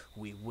lives,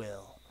 we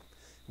will.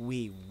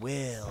 We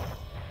will.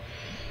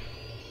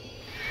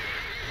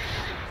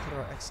 Put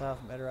our exile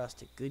from Edoras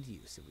to good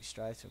use. If we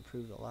strive to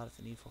improve the lot of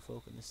the needful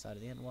folk on this side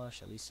of the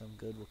Entwash, at least some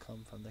good will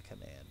come from the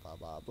command. Blah,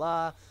 blah,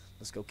 blah.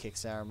 Let's go kick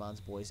Saruman's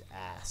boys'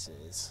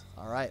 asses.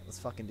 Alright, let's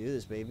fucking do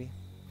this, baby.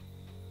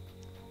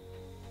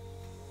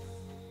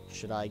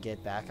 Should I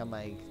get back on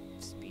my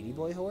speedy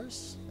boy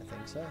horse? I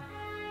think so.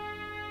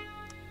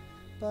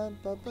 Bum,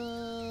 bum,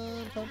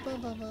 bum, bum,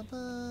 bum, bum, bum,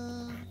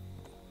 bum.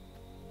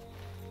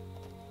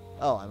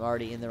 Oh, I'm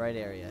already in the right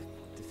area.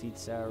 Defeat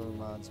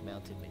Saruman's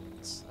mounted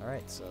minions.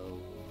 Alright, so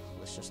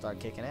let's just start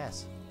kicking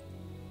ass.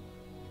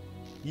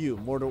 You,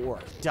 mortal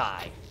orc,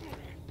 die.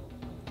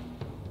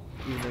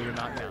 Even though you're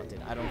not mounted.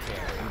 I don't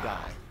care. You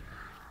die.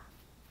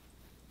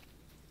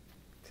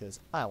 Because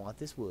I want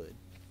this wood.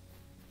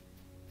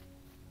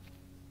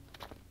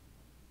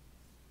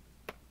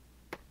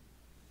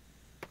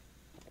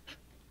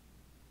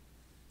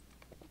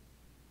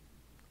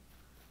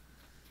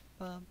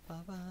 Bum,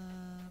 bum, bum,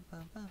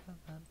 bum, bum, bum,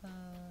 bum, bum.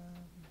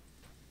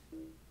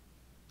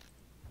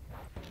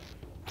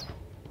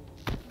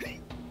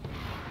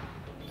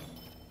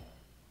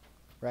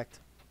 Wrecked.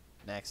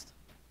 Next.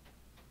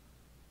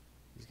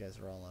 These guys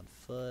are all on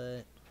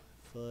foot.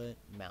 Foot.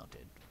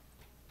 Mounted.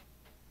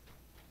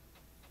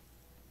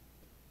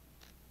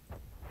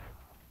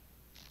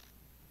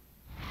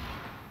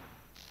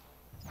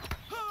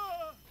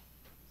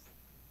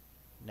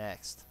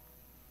 Next.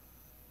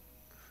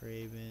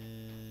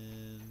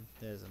 Craven.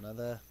 There's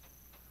another.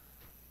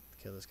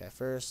 Kill this guy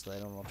first.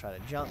 Later on, will try to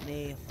jump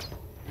me.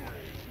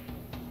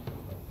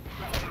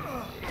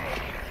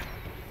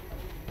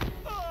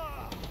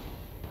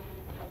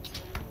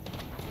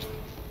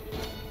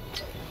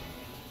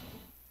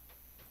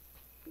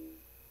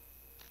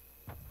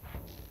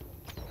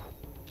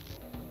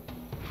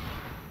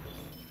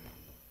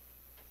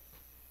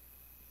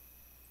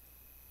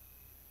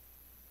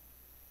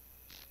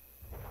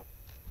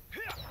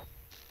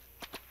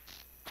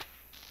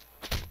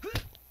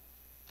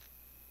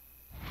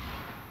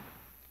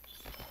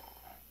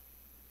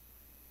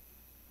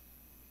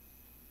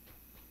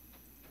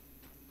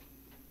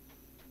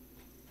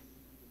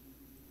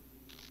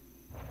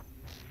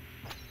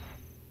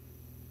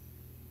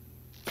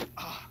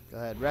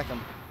 ahead, wreck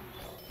him.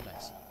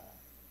 Nice.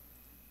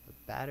 The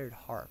battered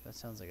harp. That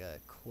sounds like a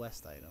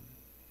quest item.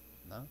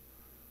 No?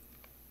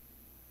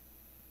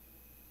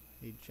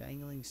 A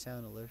jangling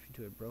sound alerts you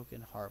to a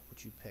broken harp,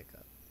 which you pick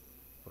up.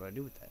 What do I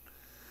do with that?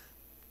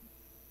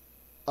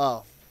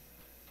 Oh.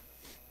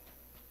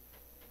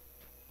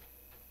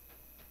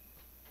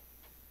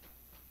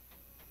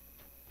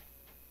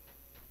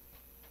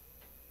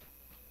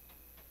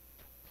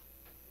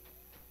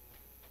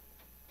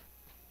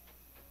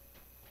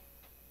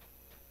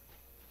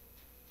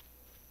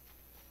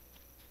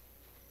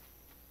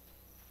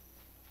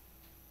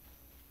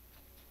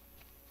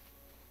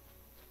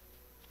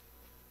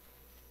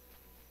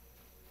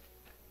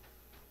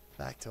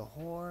 Back to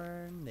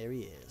Horn. There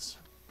he is.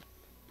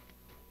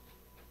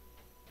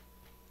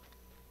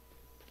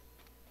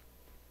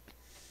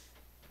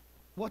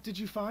 What did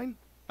you find?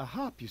 A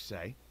harp, you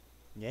say?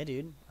 Yeah,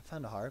 dude. I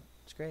found a harp.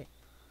 It's great.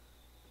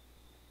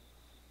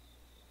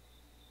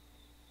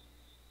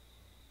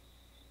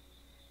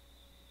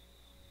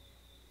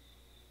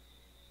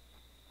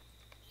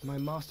 My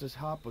master's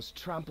harp was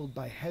trampled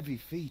by heavy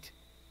feet.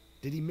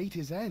 Did he meet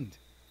his end?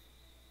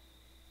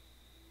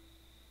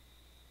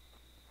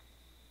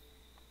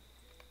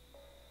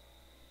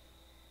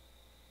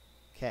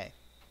 Okay.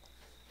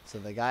 So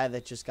the guy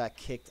that just got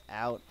kicked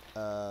out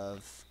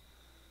of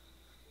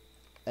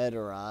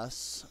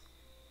Edoras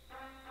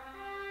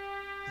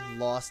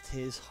lost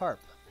his harp.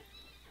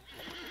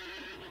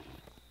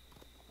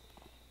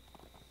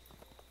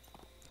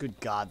 Good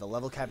God, the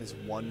level cap is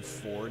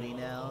 140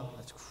 now?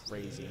 That's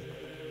crazy.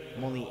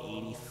 I'm only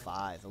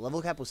 85. The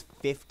level cap was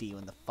 50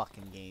 when the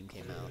fucking game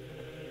came out.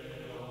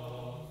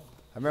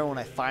 I remember when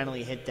I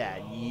finally hit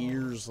that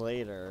years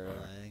later.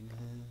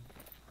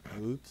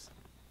 Like, oops.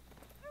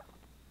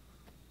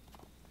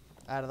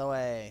 Out of the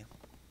way.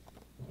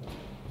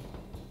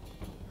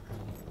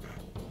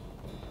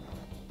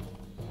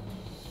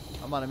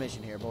 I'm on a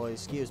mission here,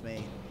 boys. Excuse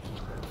me.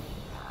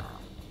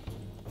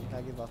 Think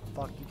I give a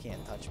fuck? You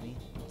can't touch me.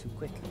 I'm too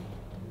quick.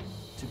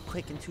 Too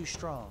quick and too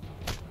strong.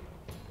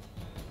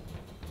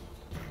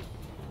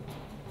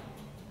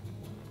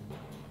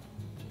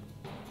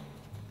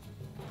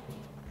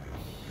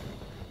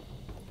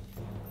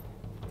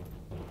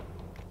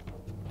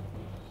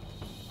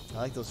 I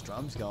like those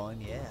drums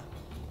going, yeah.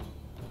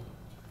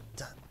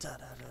 Dun, dun,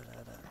 dun, dun,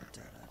 dun, dun, dun,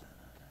 dun.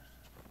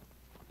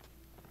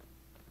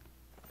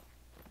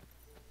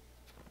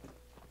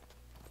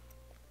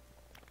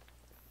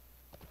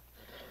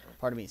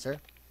 Pardon me, sir.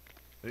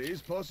 It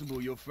is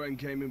possible your friend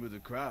came in with a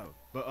crowd,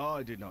 but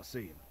I did not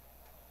see him.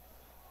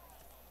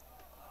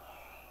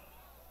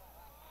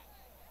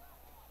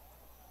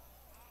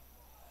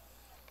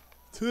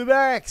 To the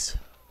barracks!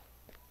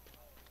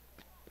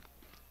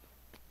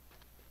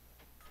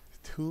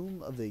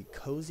 Tomb of the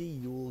Cozy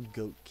Yule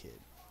Goat Kid.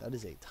 That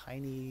is a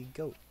tiny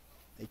goat.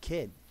 A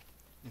kid,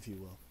 if you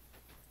will.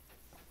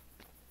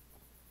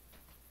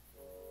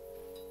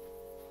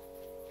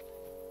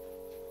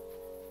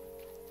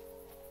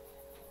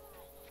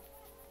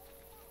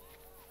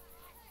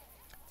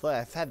 I feel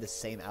like I've had the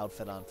same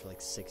outfit on for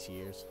like 6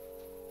 years.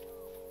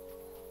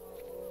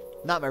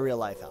 Not my real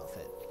life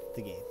outfit.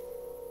 The game.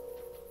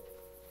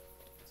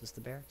 Is this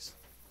the barracks?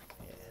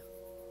 Yeah.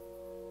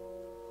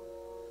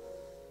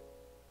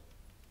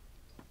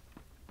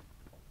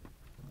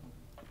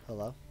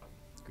 Hello.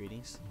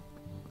 Greetings.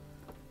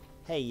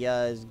 Hey,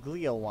 is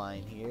Glio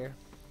Wine here?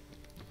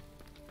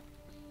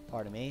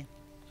 Pardon me.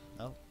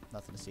 Oh,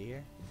 nothing to see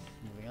here.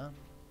 Moving on.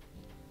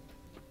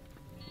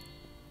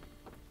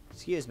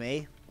 Excuse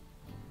me.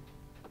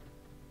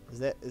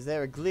 Is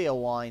there a Glio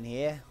Wine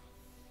here?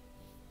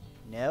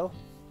 No?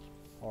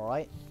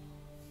 Alright.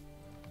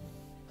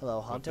 Hello,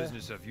 What Hunter.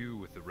 business have you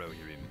with the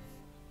Rohirrim?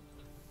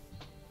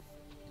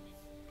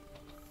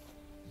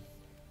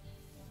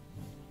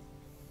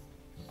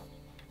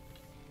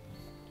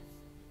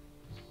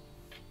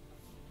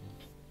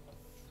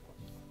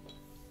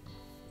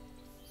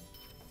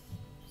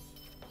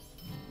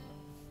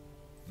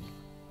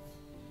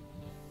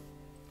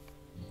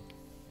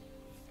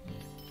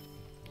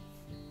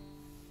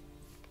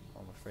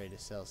 I'm afraid to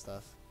sell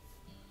stuff.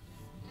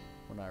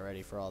 We're not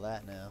ready for all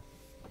that now.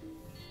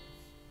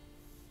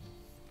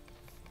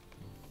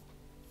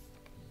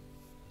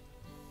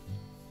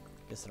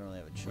 Guess I don't really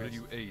have a choice. Will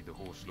you aid the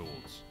horse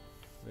lords?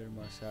 Rid of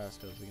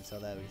Marshascos. We can sell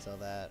that, we can sell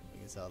that, we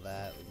can sell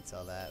that, we can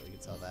sell that, we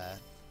can sell that.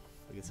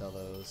 We can sell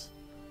those.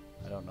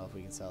 I don't know if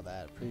we can sell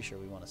that. Pretty sure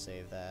we want to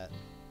save that.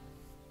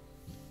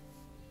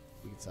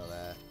 We can sell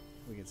that.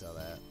 We can sell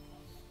that.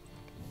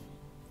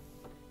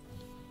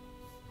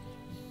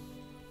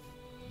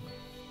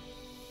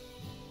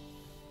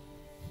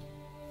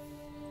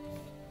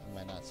 Am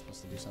I not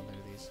supposed to do something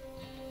with these?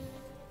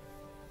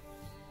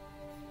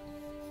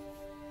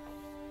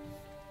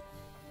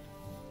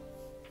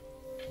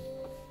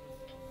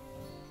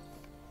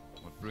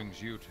 What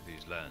brings you to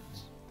these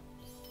lands?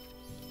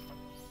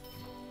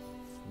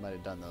 Might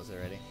have done those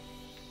already.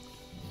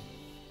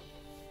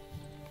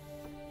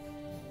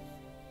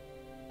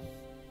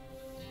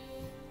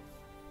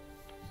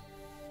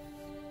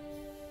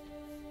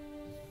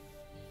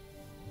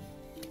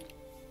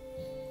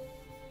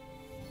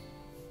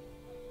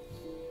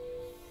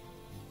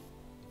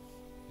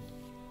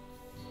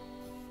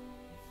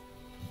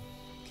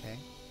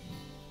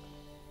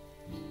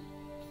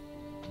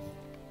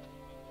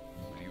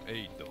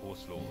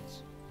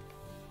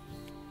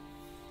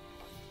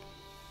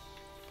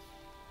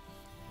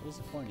 What is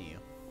the point of you?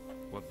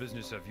 What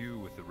business have you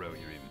with the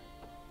Rohirrim?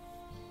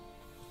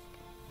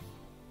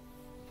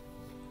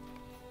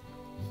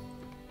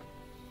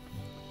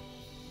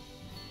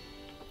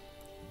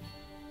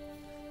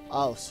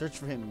 Oh, search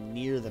for him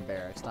near the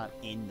barracks, not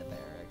in the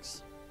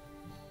barracks.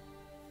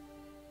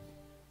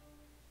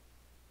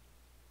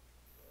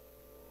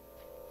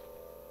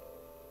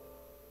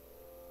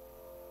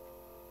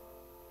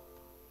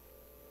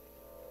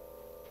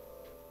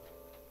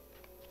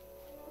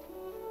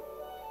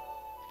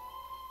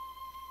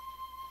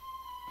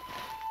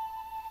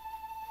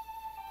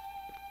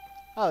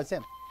 Oh, it's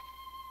him.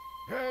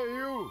 Hey,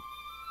 you!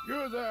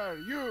 You there,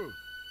 you!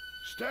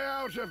 Stay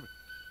out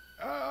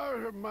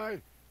of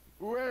my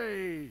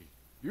way!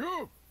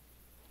 You!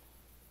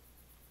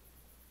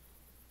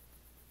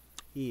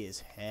 He is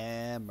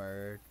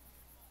hammered.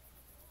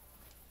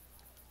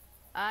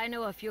 I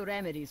know a few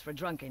remedies for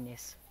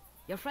drunkenness.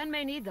 Your friend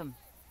may need them.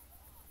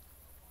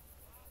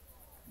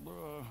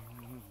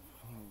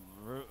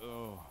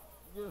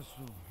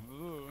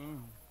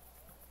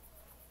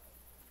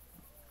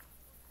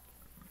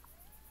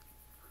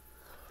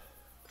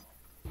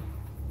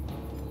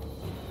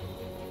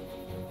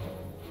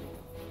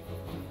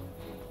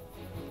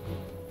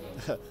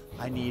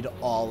 I need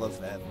all of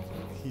them.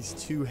 He's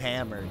too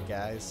hammered,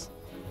 guys.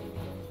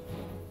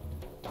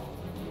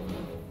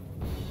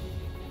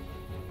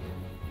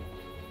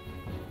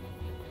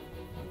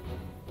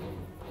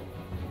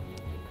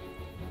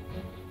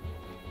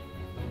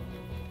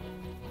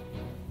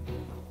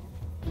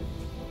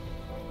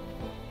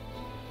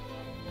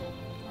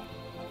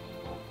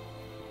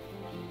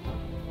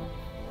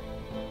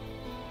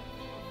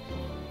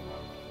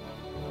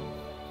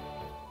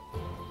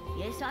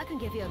 Yes, I can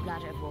give you a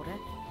bladder of water.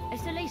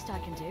 It's the least I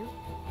can do.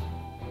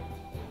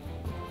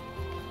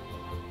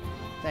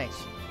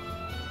 Thanks.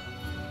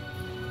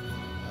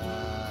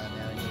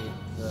 Now I need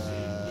the...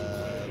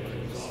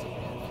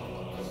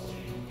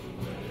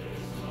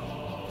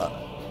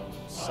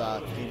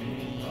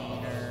 Sucking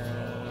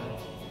wiener.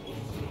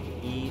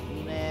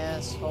 Eating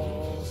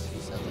assholes.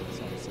 Sounds like it's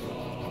on the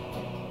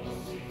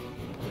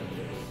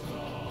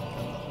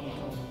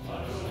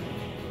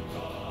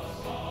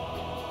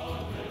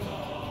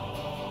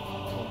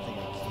one thing I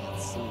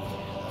can't see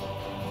here,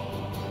 though.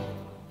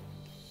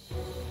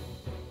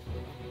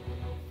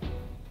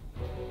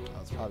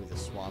 Oh, it's probably the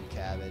swamp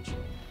cabbage.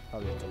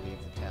 Probably have to leave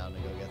the town to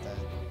go get that.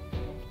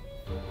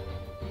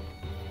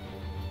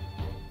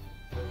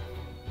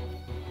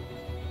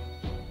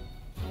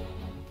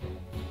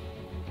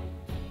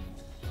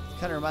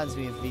 Kind of reminds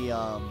me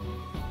of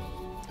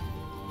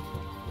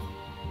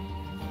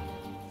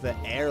the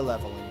air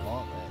leveling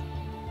gauntlet.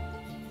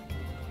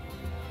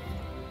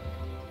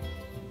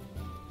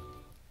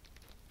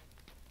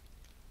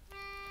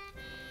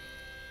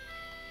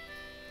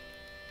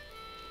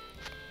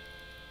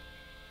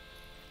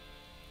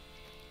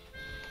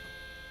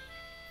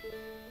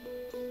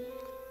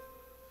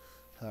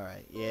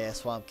 Alright, yeah,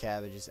 swamp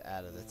cabbage is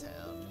out of the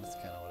town. That's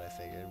kind of what I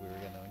figured we were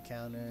going to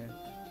encounter.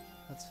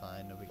 That's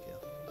fine, no big deal.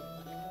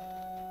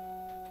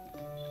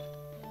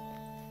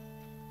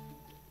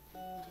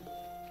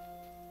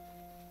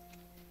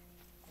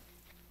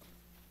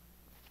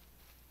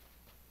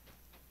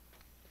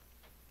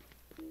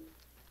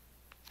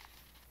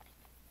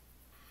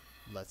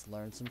 Let's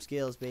learn some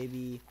skills,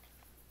 baby.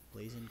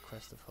 Blazing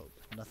Crest of Hope.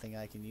 Nothing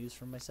I can use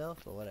for myself,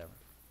 but whatever.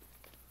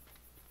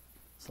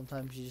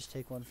 Sometimes you just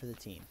take one for the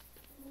team.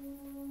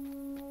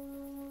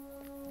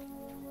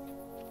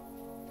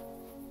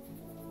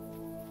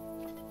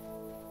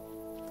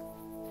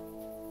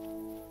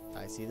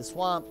 I see the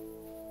swamp.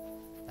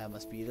 That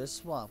must be the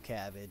swamp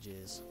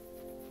cabbages.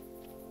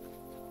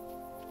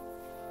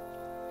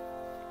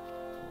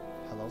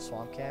 Hello,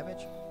 swamp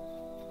cabbage?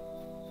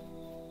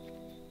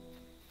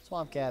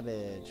 Swamp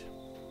cabbage.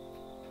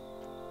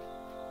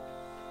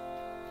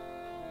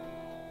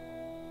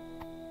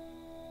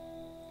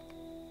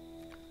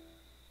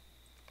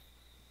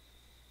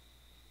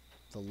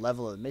 The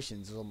level of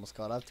missions has almost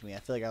caught up to me. I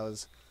feel like I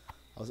was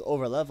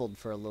over leveled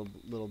for a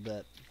little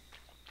bit.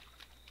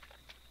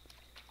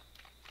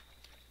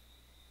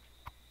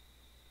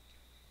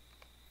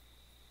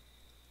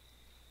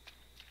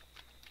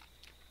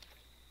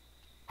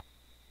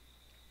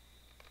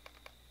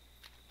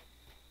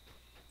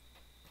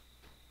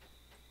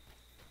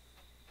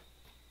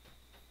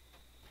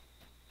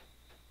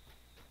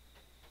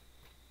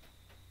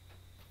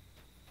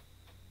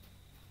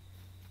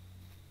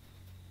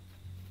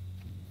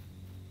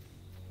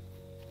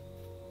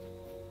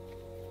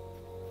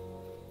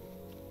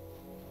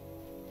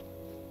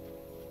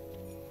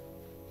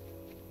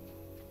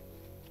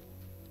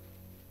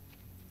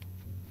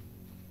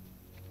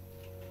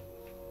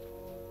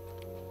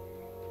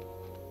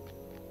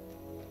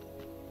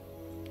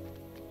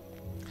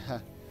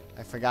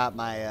 I forgot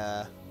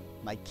my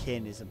my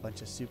kin is a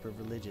bunch of super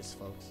religious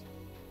folks.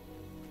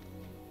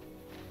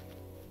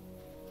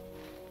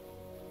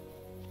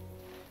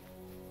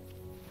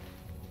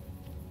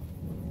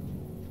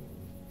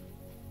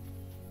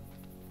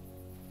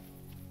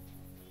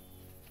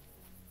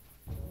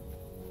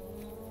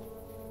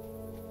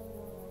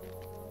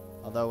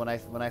 Although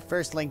when I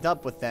first linked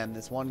up with them,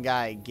 this one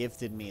guy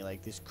gifted me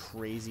like this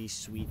crazy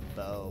sweet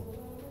bow.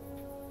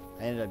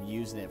 I ended up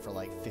using it for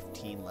like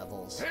 15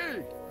 levels. Hey!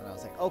 And I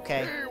was like,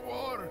 okay, Hey,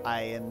 water!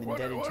 I am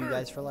indebted to you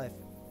guys for life.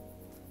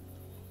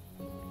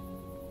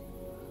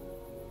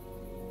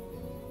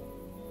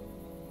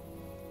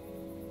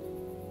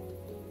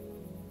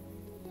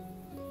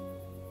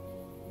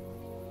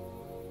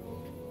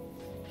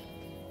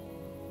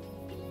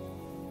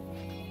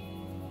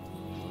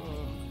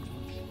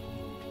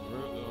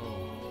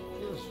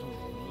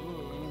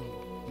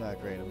 Not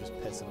great, I'm just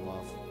pissing him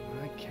off.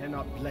 I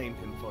cannot blame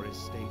him for his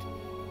state.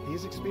 He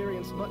has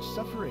experienced much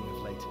suffering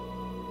of late.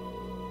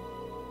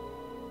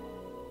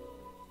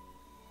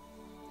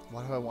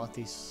 Why do I want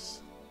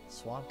these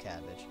swamp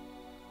cabbage?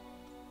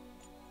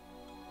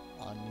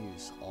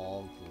 Unuse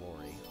all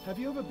glory. Have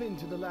you ever been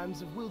to the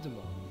lands of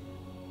Wildemore?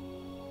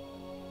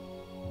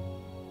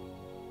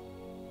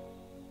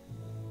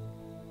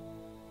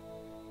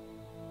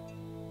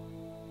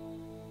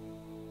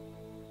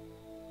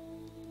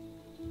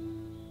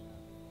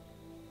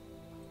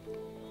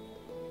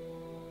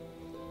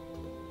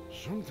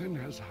 Something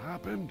has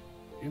happened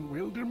in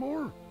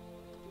Wildemore?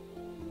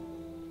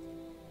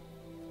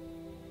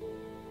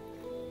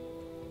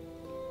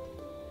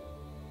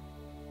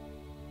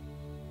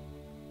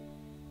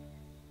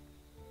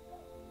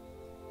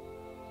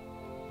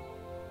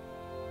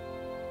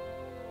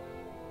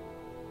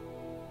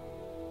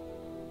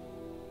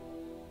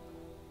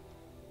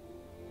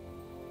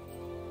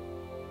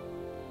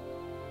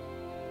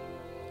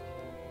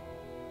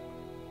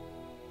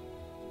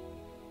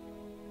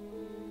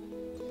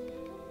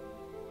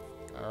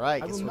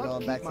 Alright, I guess will we're not going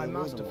keep back to my the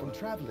master Wildemore. from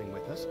traveling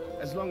with us,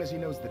 as long as he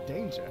knows the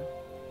danger.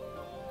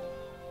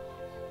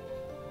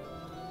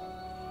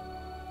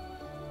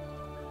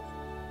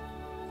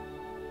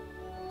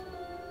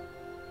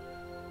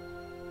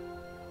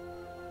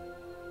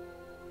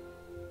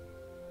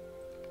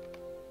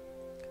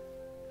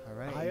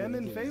 Alright, I you're am gonna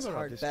in give his favor of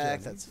heart this back,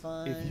 journey, that's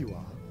fine. if you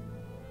are.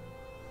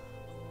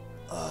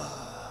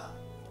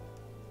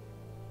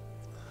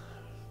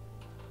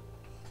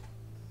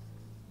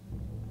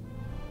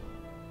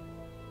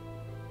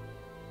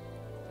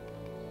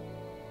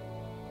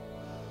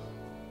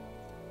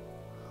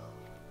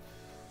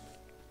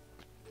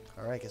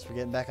 Alright, guess we're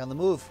getting back on the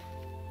move.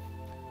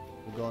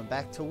 We're going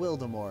back to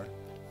Wildemore.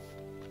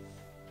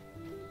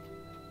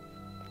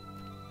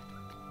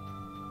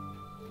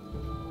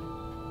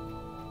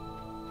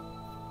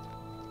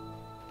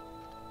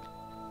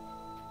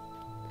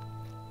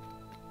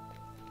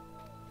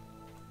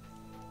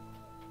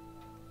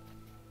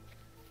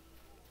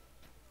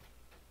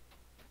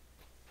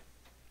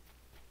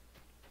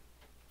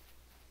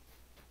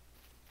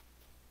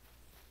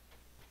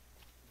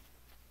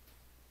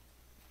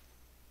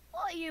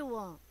 What do you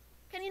want?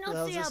 Can you Who the not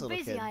hell's see this how little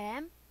busy kid? I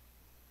am?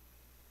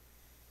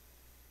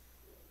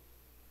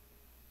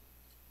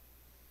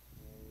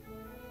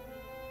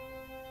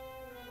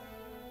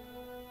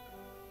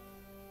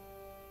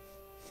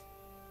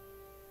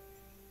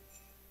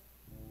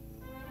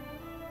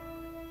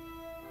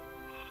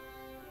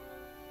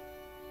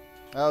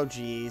 Oh,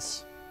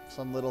 jeez.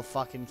 Some little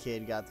fucking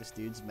kid got this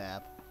dude's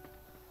map.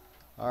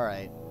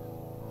 Alright.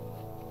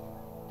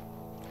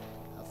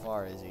 How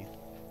far is he?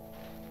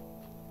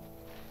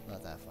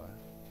 Not that far.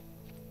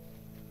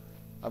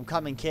 I'm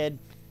coming, kid.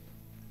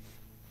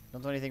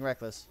 Don't do anything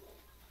reckless.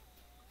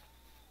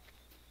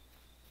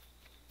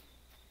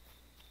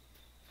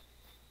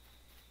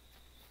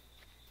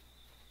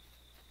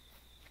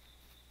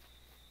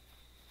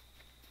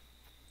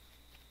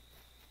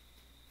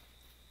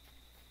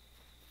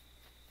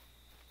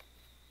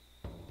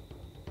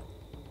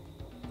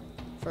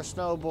 For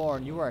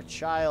Snowborn, you are a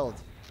child.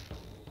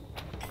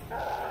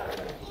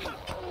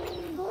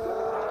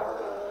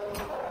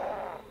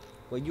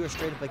 Well, you are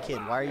straight up a kid.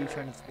 Why are you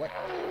trying to... What?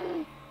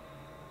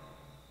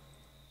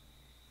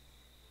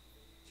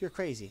 You're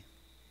crazy.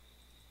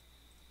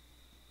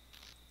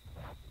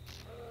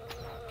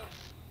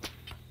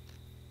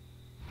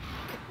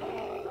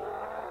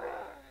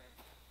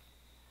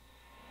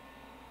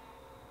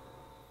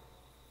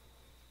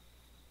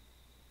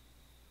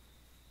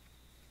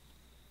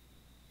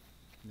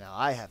 Now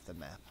I have the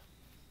map.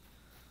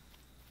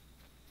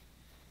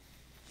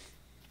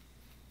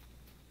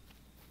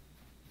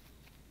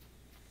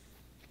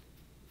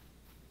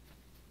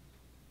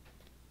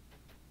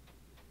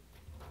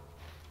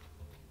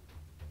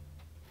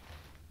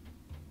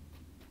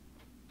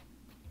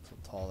 Some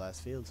tall ass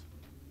fields.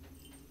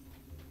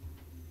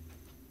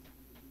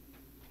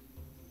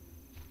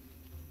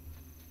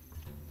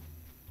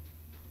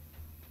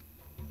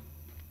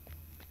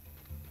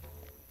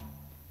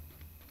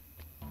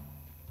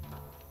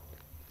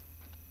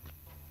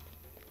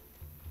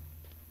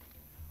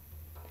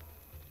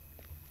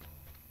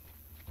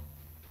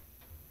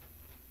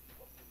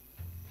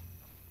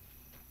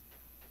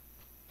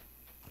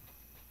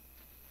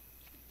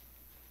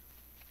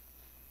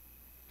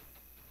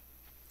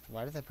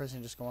 Why did that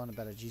person just go on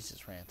about a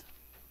Jesus rant?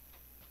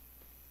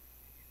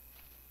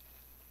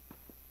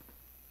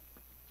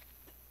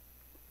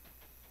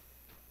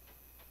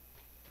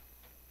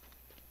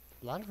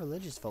 A lot of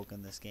religious folk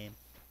in this game.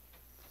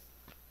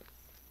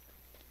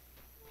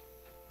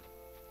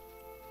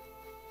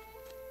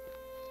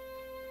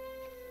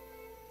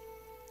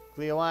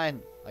 Cleo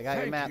Wine, I got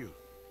your Thank map. you.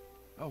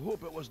 I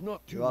hope it was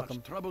not too You're welcome.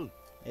 much trouble.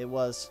 It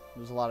was.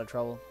 There was a lot of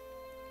trouble.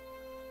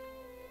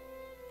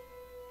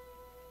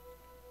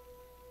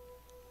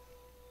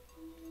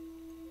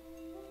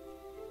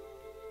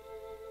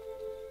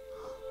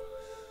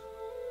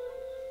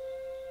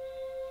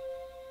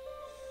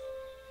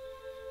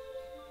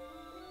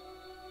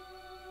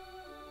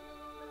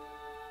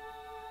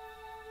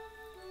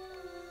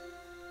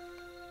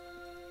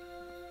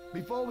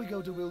 Before we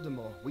go to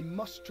Wildemore, we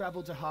must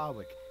travel to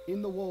Harwick,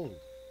 in the Wold.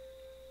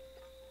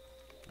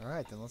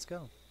 Alright, then let's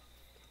go.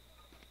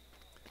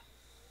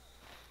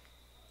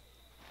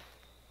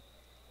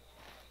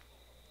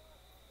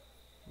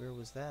 Where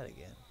was that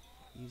again?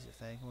 Use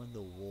a Fanghorn,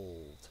 the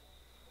Wold.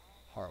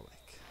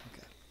 Harwick.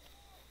 Okay.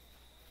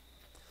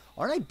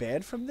 Aren't I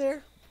banned from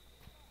there?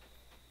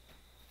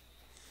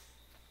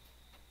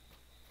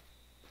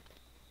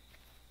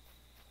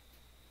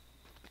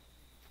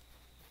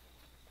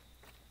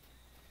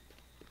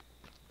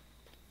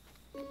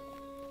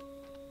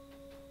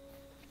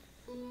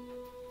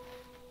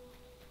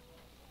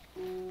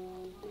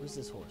 Where's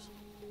this horse?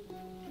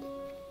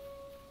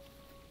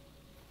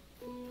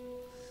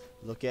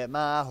 Look at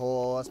my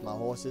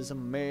horse is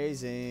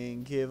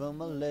amazing. Give him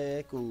a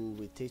lick, ooh,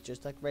 it tastes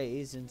just like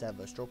raisins.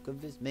 Have a stroke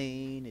of his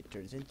mane, it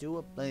turns into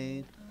a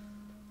plane.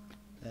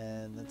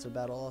 And that's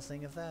about all I'll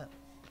think of that.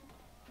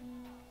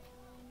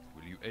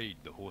 Will you aid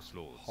the horse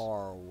lords?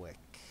 Harwick.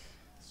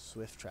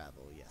 Swift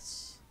travel,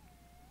 yes.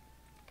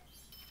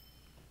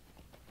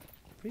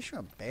 Pretty sure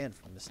I'm banned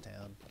from this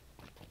town.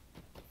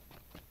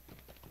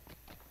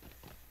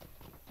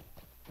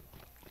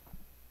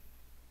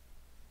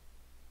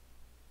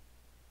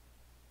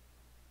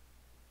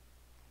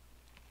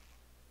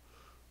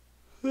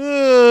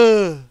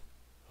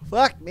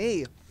 Fuck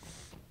me.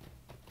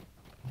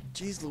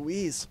 Jeez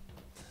Louise.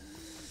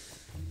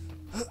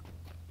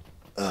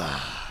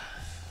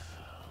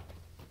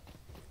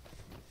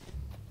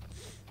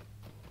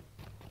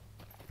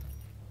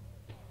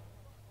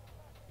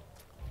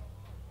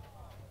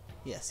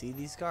 Yeah, see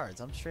these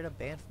guards. I'm straight up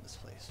banned from this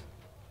place.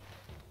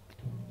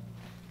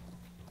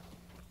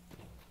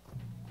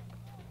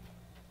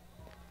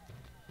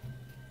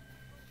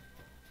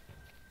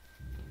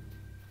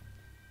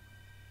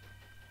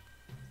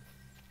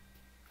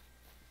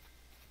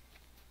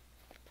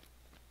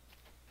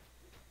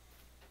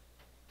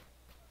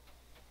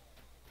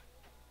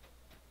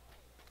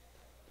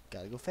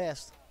 Gotta go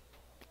fast.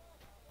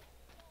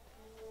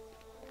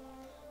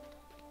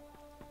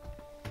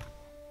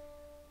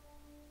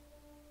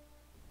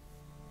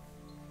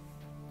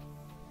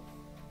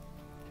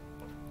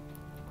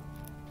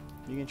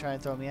 You gonna try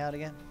and throw me out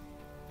again?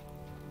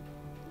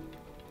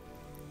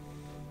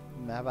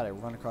 How about I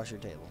run across your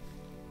table?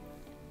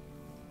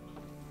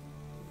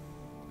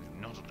 I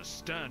do not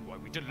understand why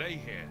we delay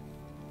here.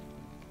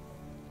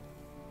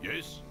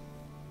 Yes?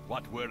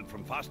 What word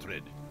from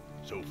Fastred?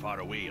 So far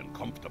away and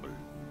comfortable.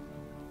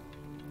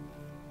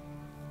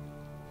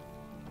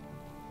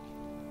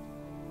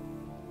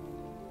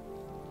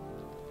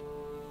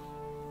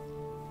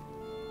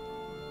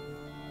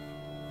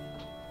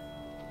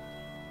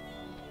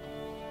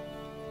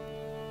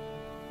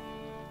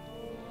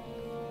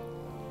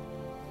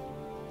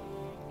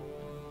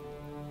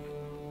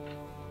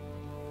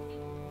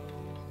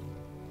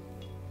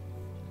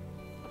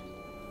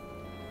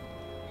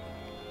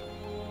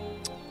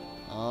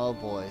 Oh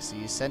boy, so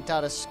you sent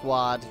out a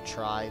squad to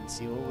try and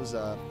see what was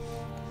up.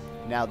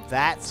 Now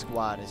that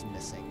squad is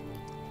missing.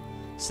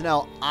 So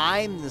now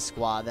I'm the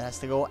squad that has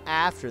to go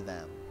after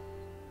them.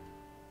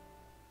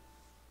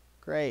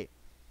 Great.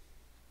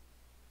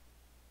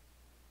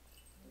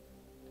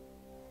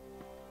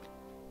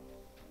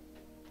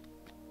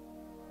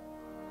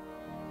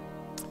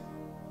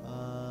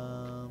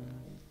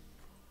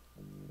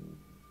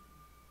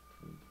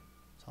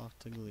 Talk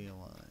to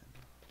Gleoline.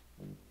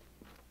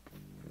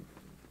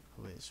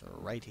 So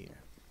right here.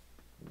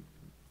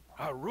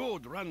 A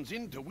road runs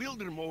into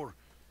Wildemore.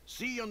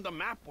 See on the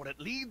map where it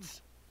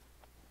leads?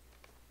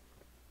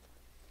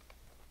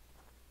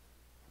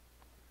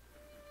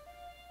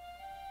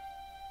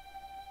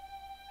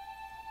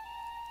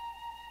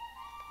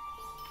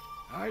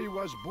 I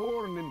was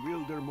born in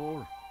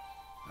Wildemore.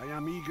 I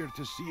am eager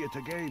to see it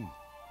again.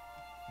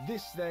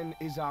 This, then,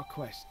 is our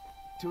quest.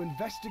 To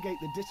investigate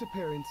the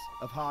disappearance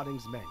of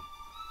Harding's men.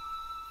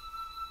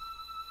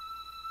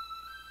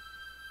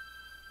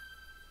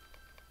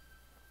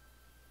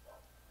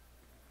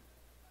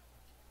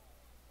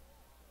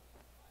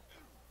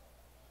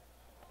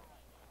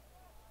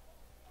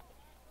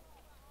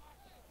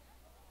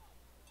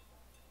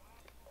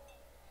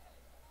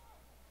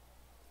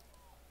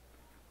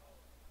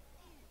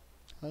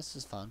 This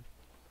is fun.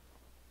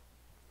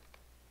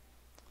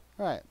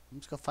 Alright,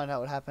 let's go find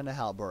out what happened to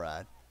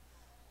Halbarad.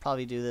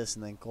 Probably do this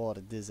and then call it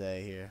a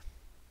Dizzy here.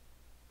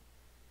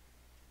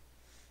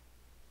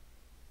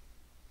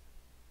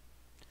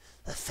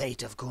 The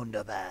fate of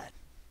Gundabad.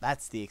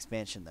 That's the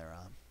expansion they're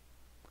on.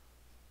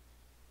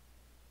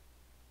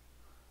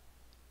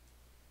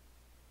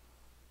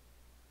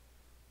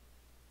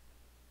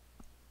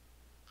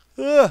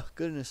 Ugh,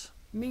 goodness.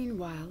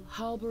 Meanwhile,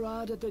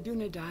 Halbarad of the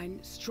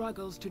Dunedain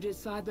struggles to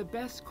decide the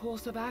best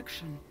course of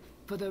action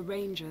for the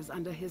rangers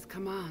under his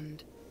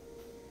command.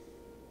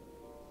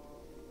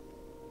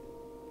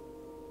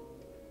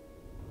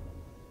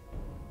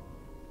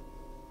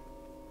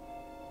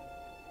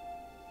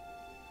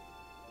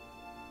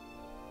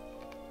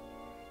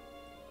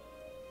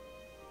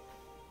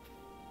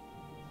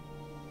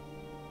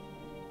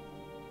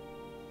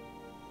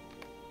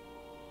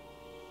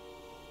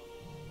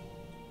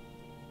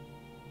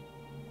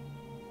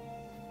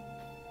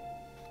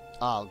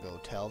 I'll go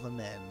tell the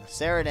men.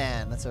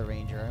 Saradan, that's a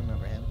ranger. I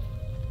remember him.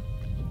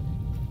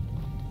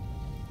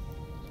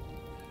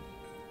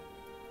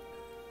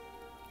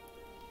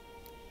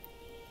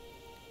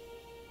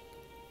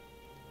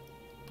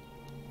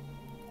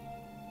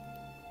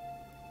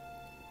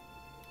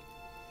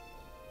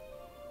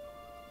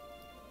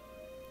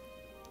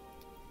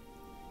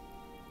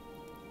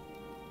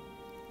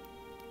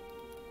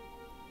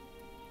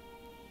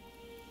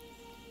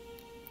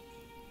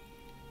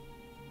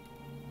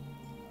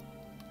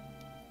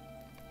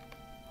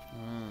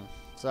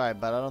 Sorry,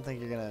 but I don't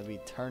think you're gonna be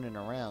turning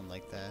around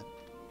like that.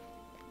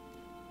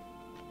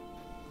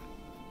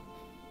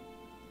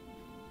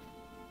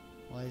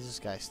 Why is this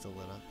guy still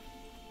lit up?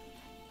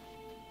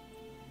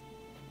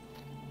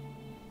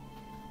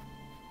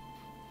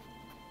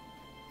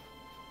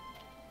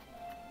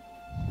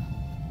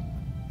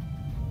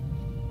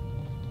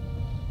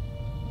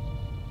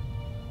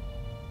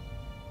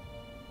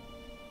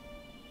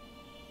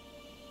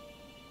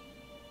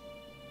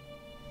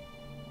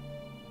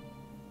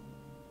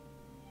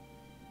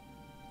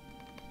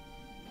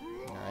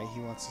 He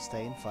wants to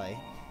stay and fight.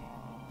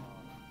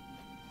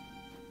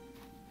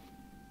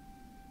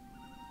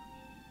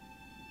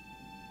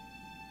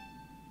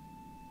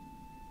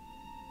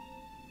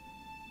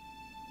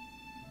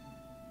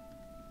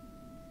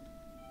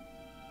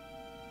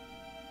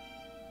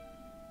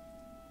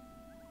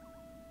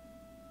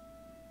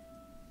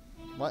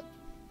 What?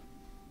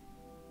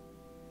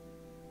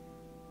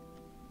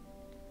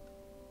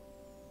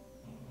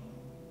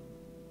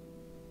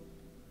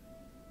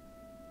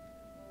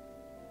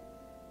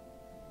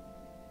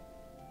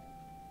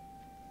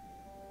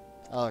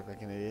 I look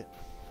like an idiot.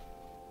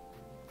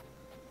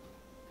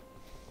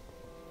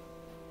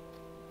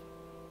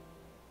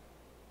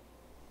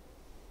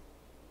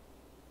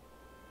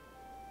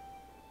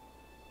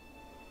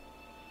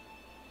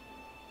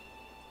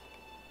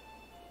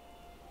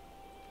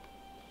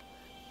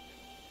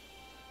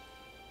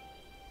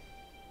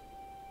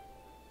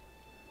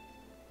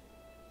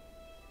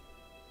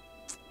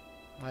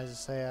 Why does it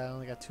say I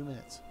only got 2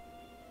 minutes?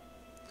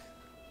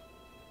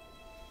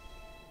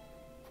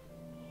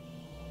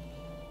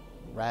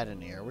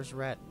 Radonir. Where's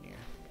Radonir?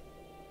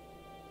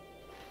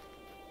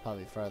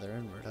 Probably farther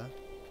inward, huh?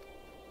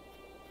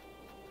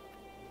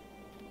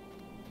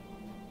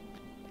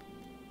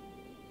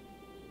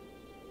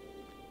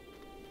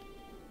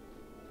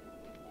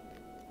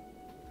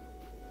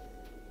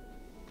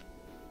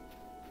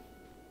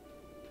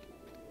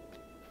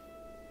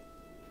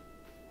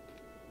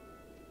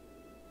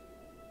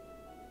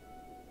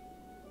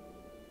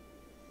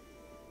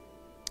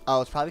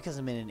 Oh, it's probably because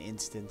I'm in an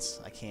instance.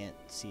 I can't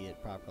see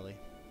it properly.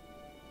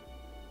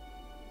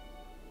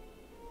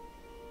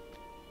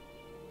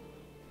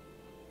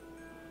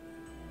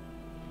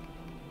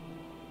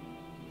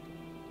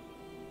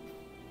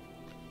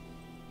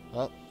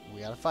 Well,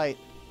 we gotta fight.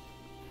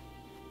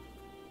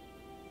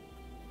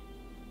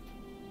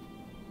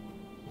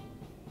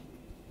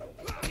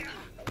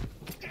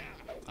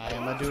 I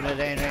am a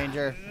Dunedain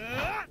Ranger.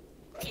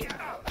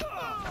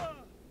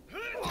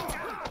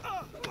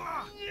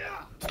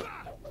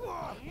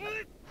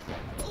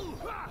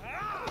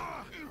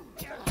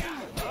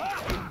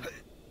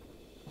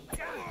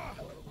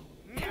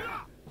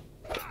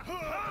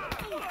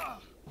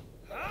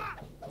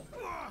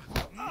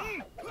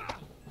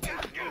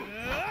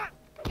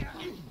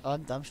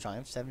 I'm strong. I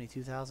have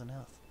 72,000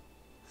 health.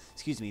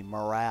 Excuse me,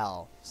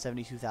 morale.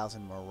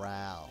 72,000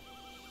 morale.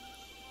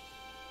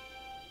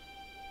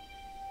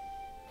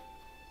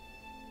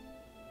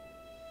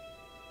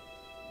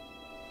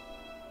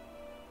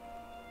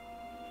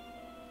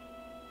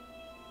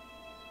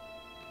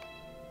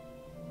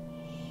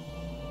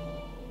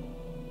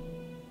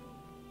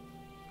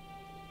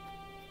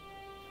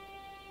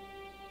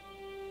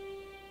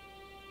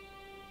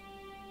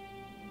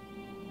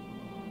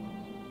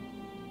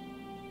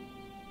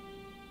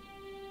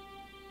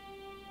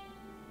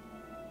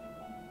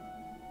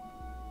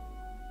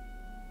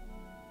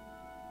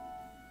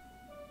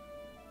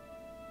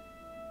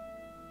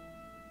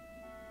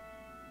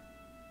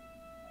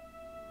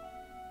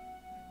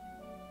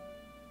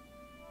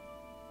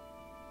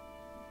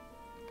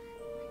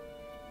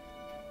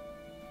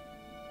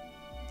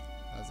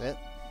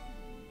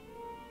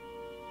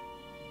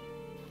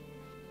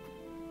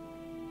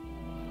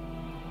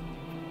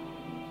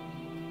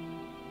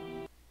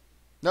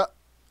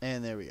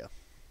 And there we go.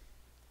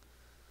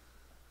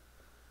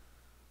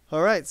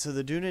 Alright, so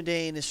the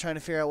Dunedain is trying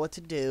to figure out what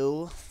to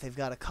do. They've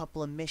got a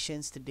couple of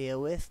missions to deal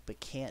with,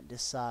 but can't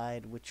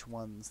decide which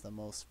one's the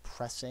most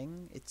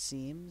pressing, it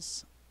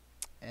seems.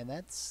 And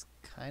that's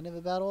kind of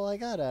about all I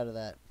got out of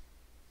that.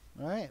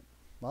 Alright,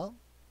 well,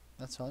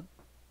 that's fun.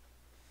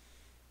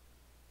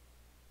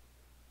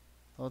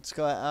 Let's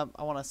go.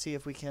 I want to see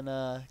if we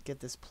can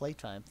get this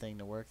playtime thing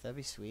to work. That'd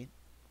be sweet.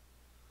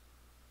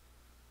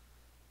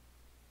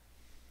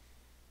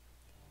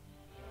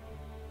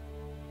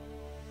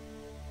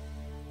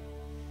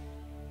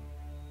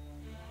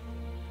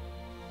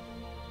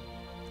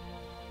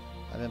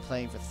 I've been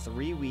playing for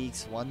 3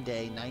 weeks, 1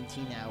 day,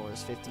 19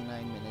 hours,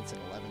 59 minutes,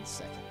 and 11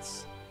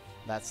 seconds.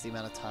 That's the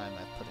amount of time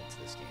I've put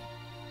into this game.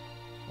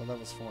 What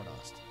level's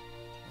Fornost?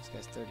 This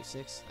guy's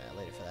 36.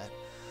 Later for that.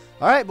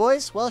 Alright,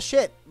 boys. Well,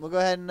 shit. We'll go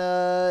ahead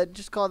and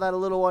just call that a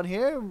little one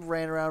here.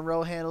 Ran around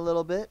Rohan a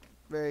little bit.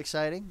 Very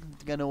exciting.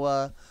 I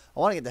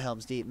want to get to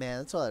Helm's Deep, man.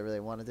 That's all I really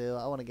want to do.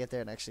 I want to get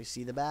there and actually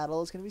see the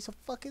battle. It's going to be so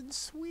fucking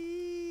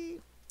sweet.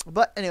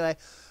 But anyway,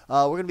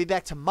 we're going to be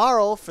back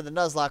tomorrow for the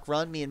Nuzlocke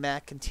run. Me and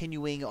Matt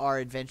continuing our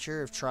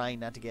adventure of trying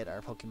not to get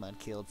our Pokemon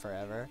killed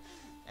forever.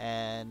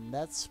 And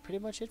that's pretty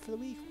much it for the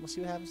week. We'll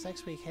see what happens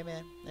next week. Hey,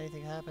 man,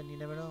 anything happen? You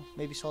never know.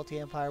 Maybe Salty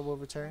Empire will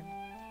return.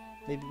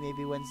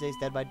 Maybe Wednesday's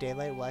Dead by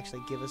Daylight will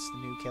actually give us the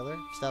new killer.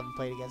 Still haven't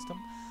played against him.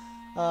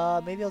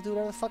 Maybe I'll do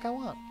whatever the fuck I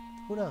want.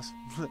 Who knows?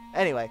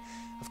 Anyway,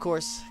 of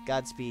course,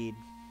 Godspeed,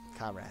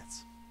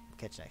 comrades.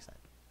 Catch you next time.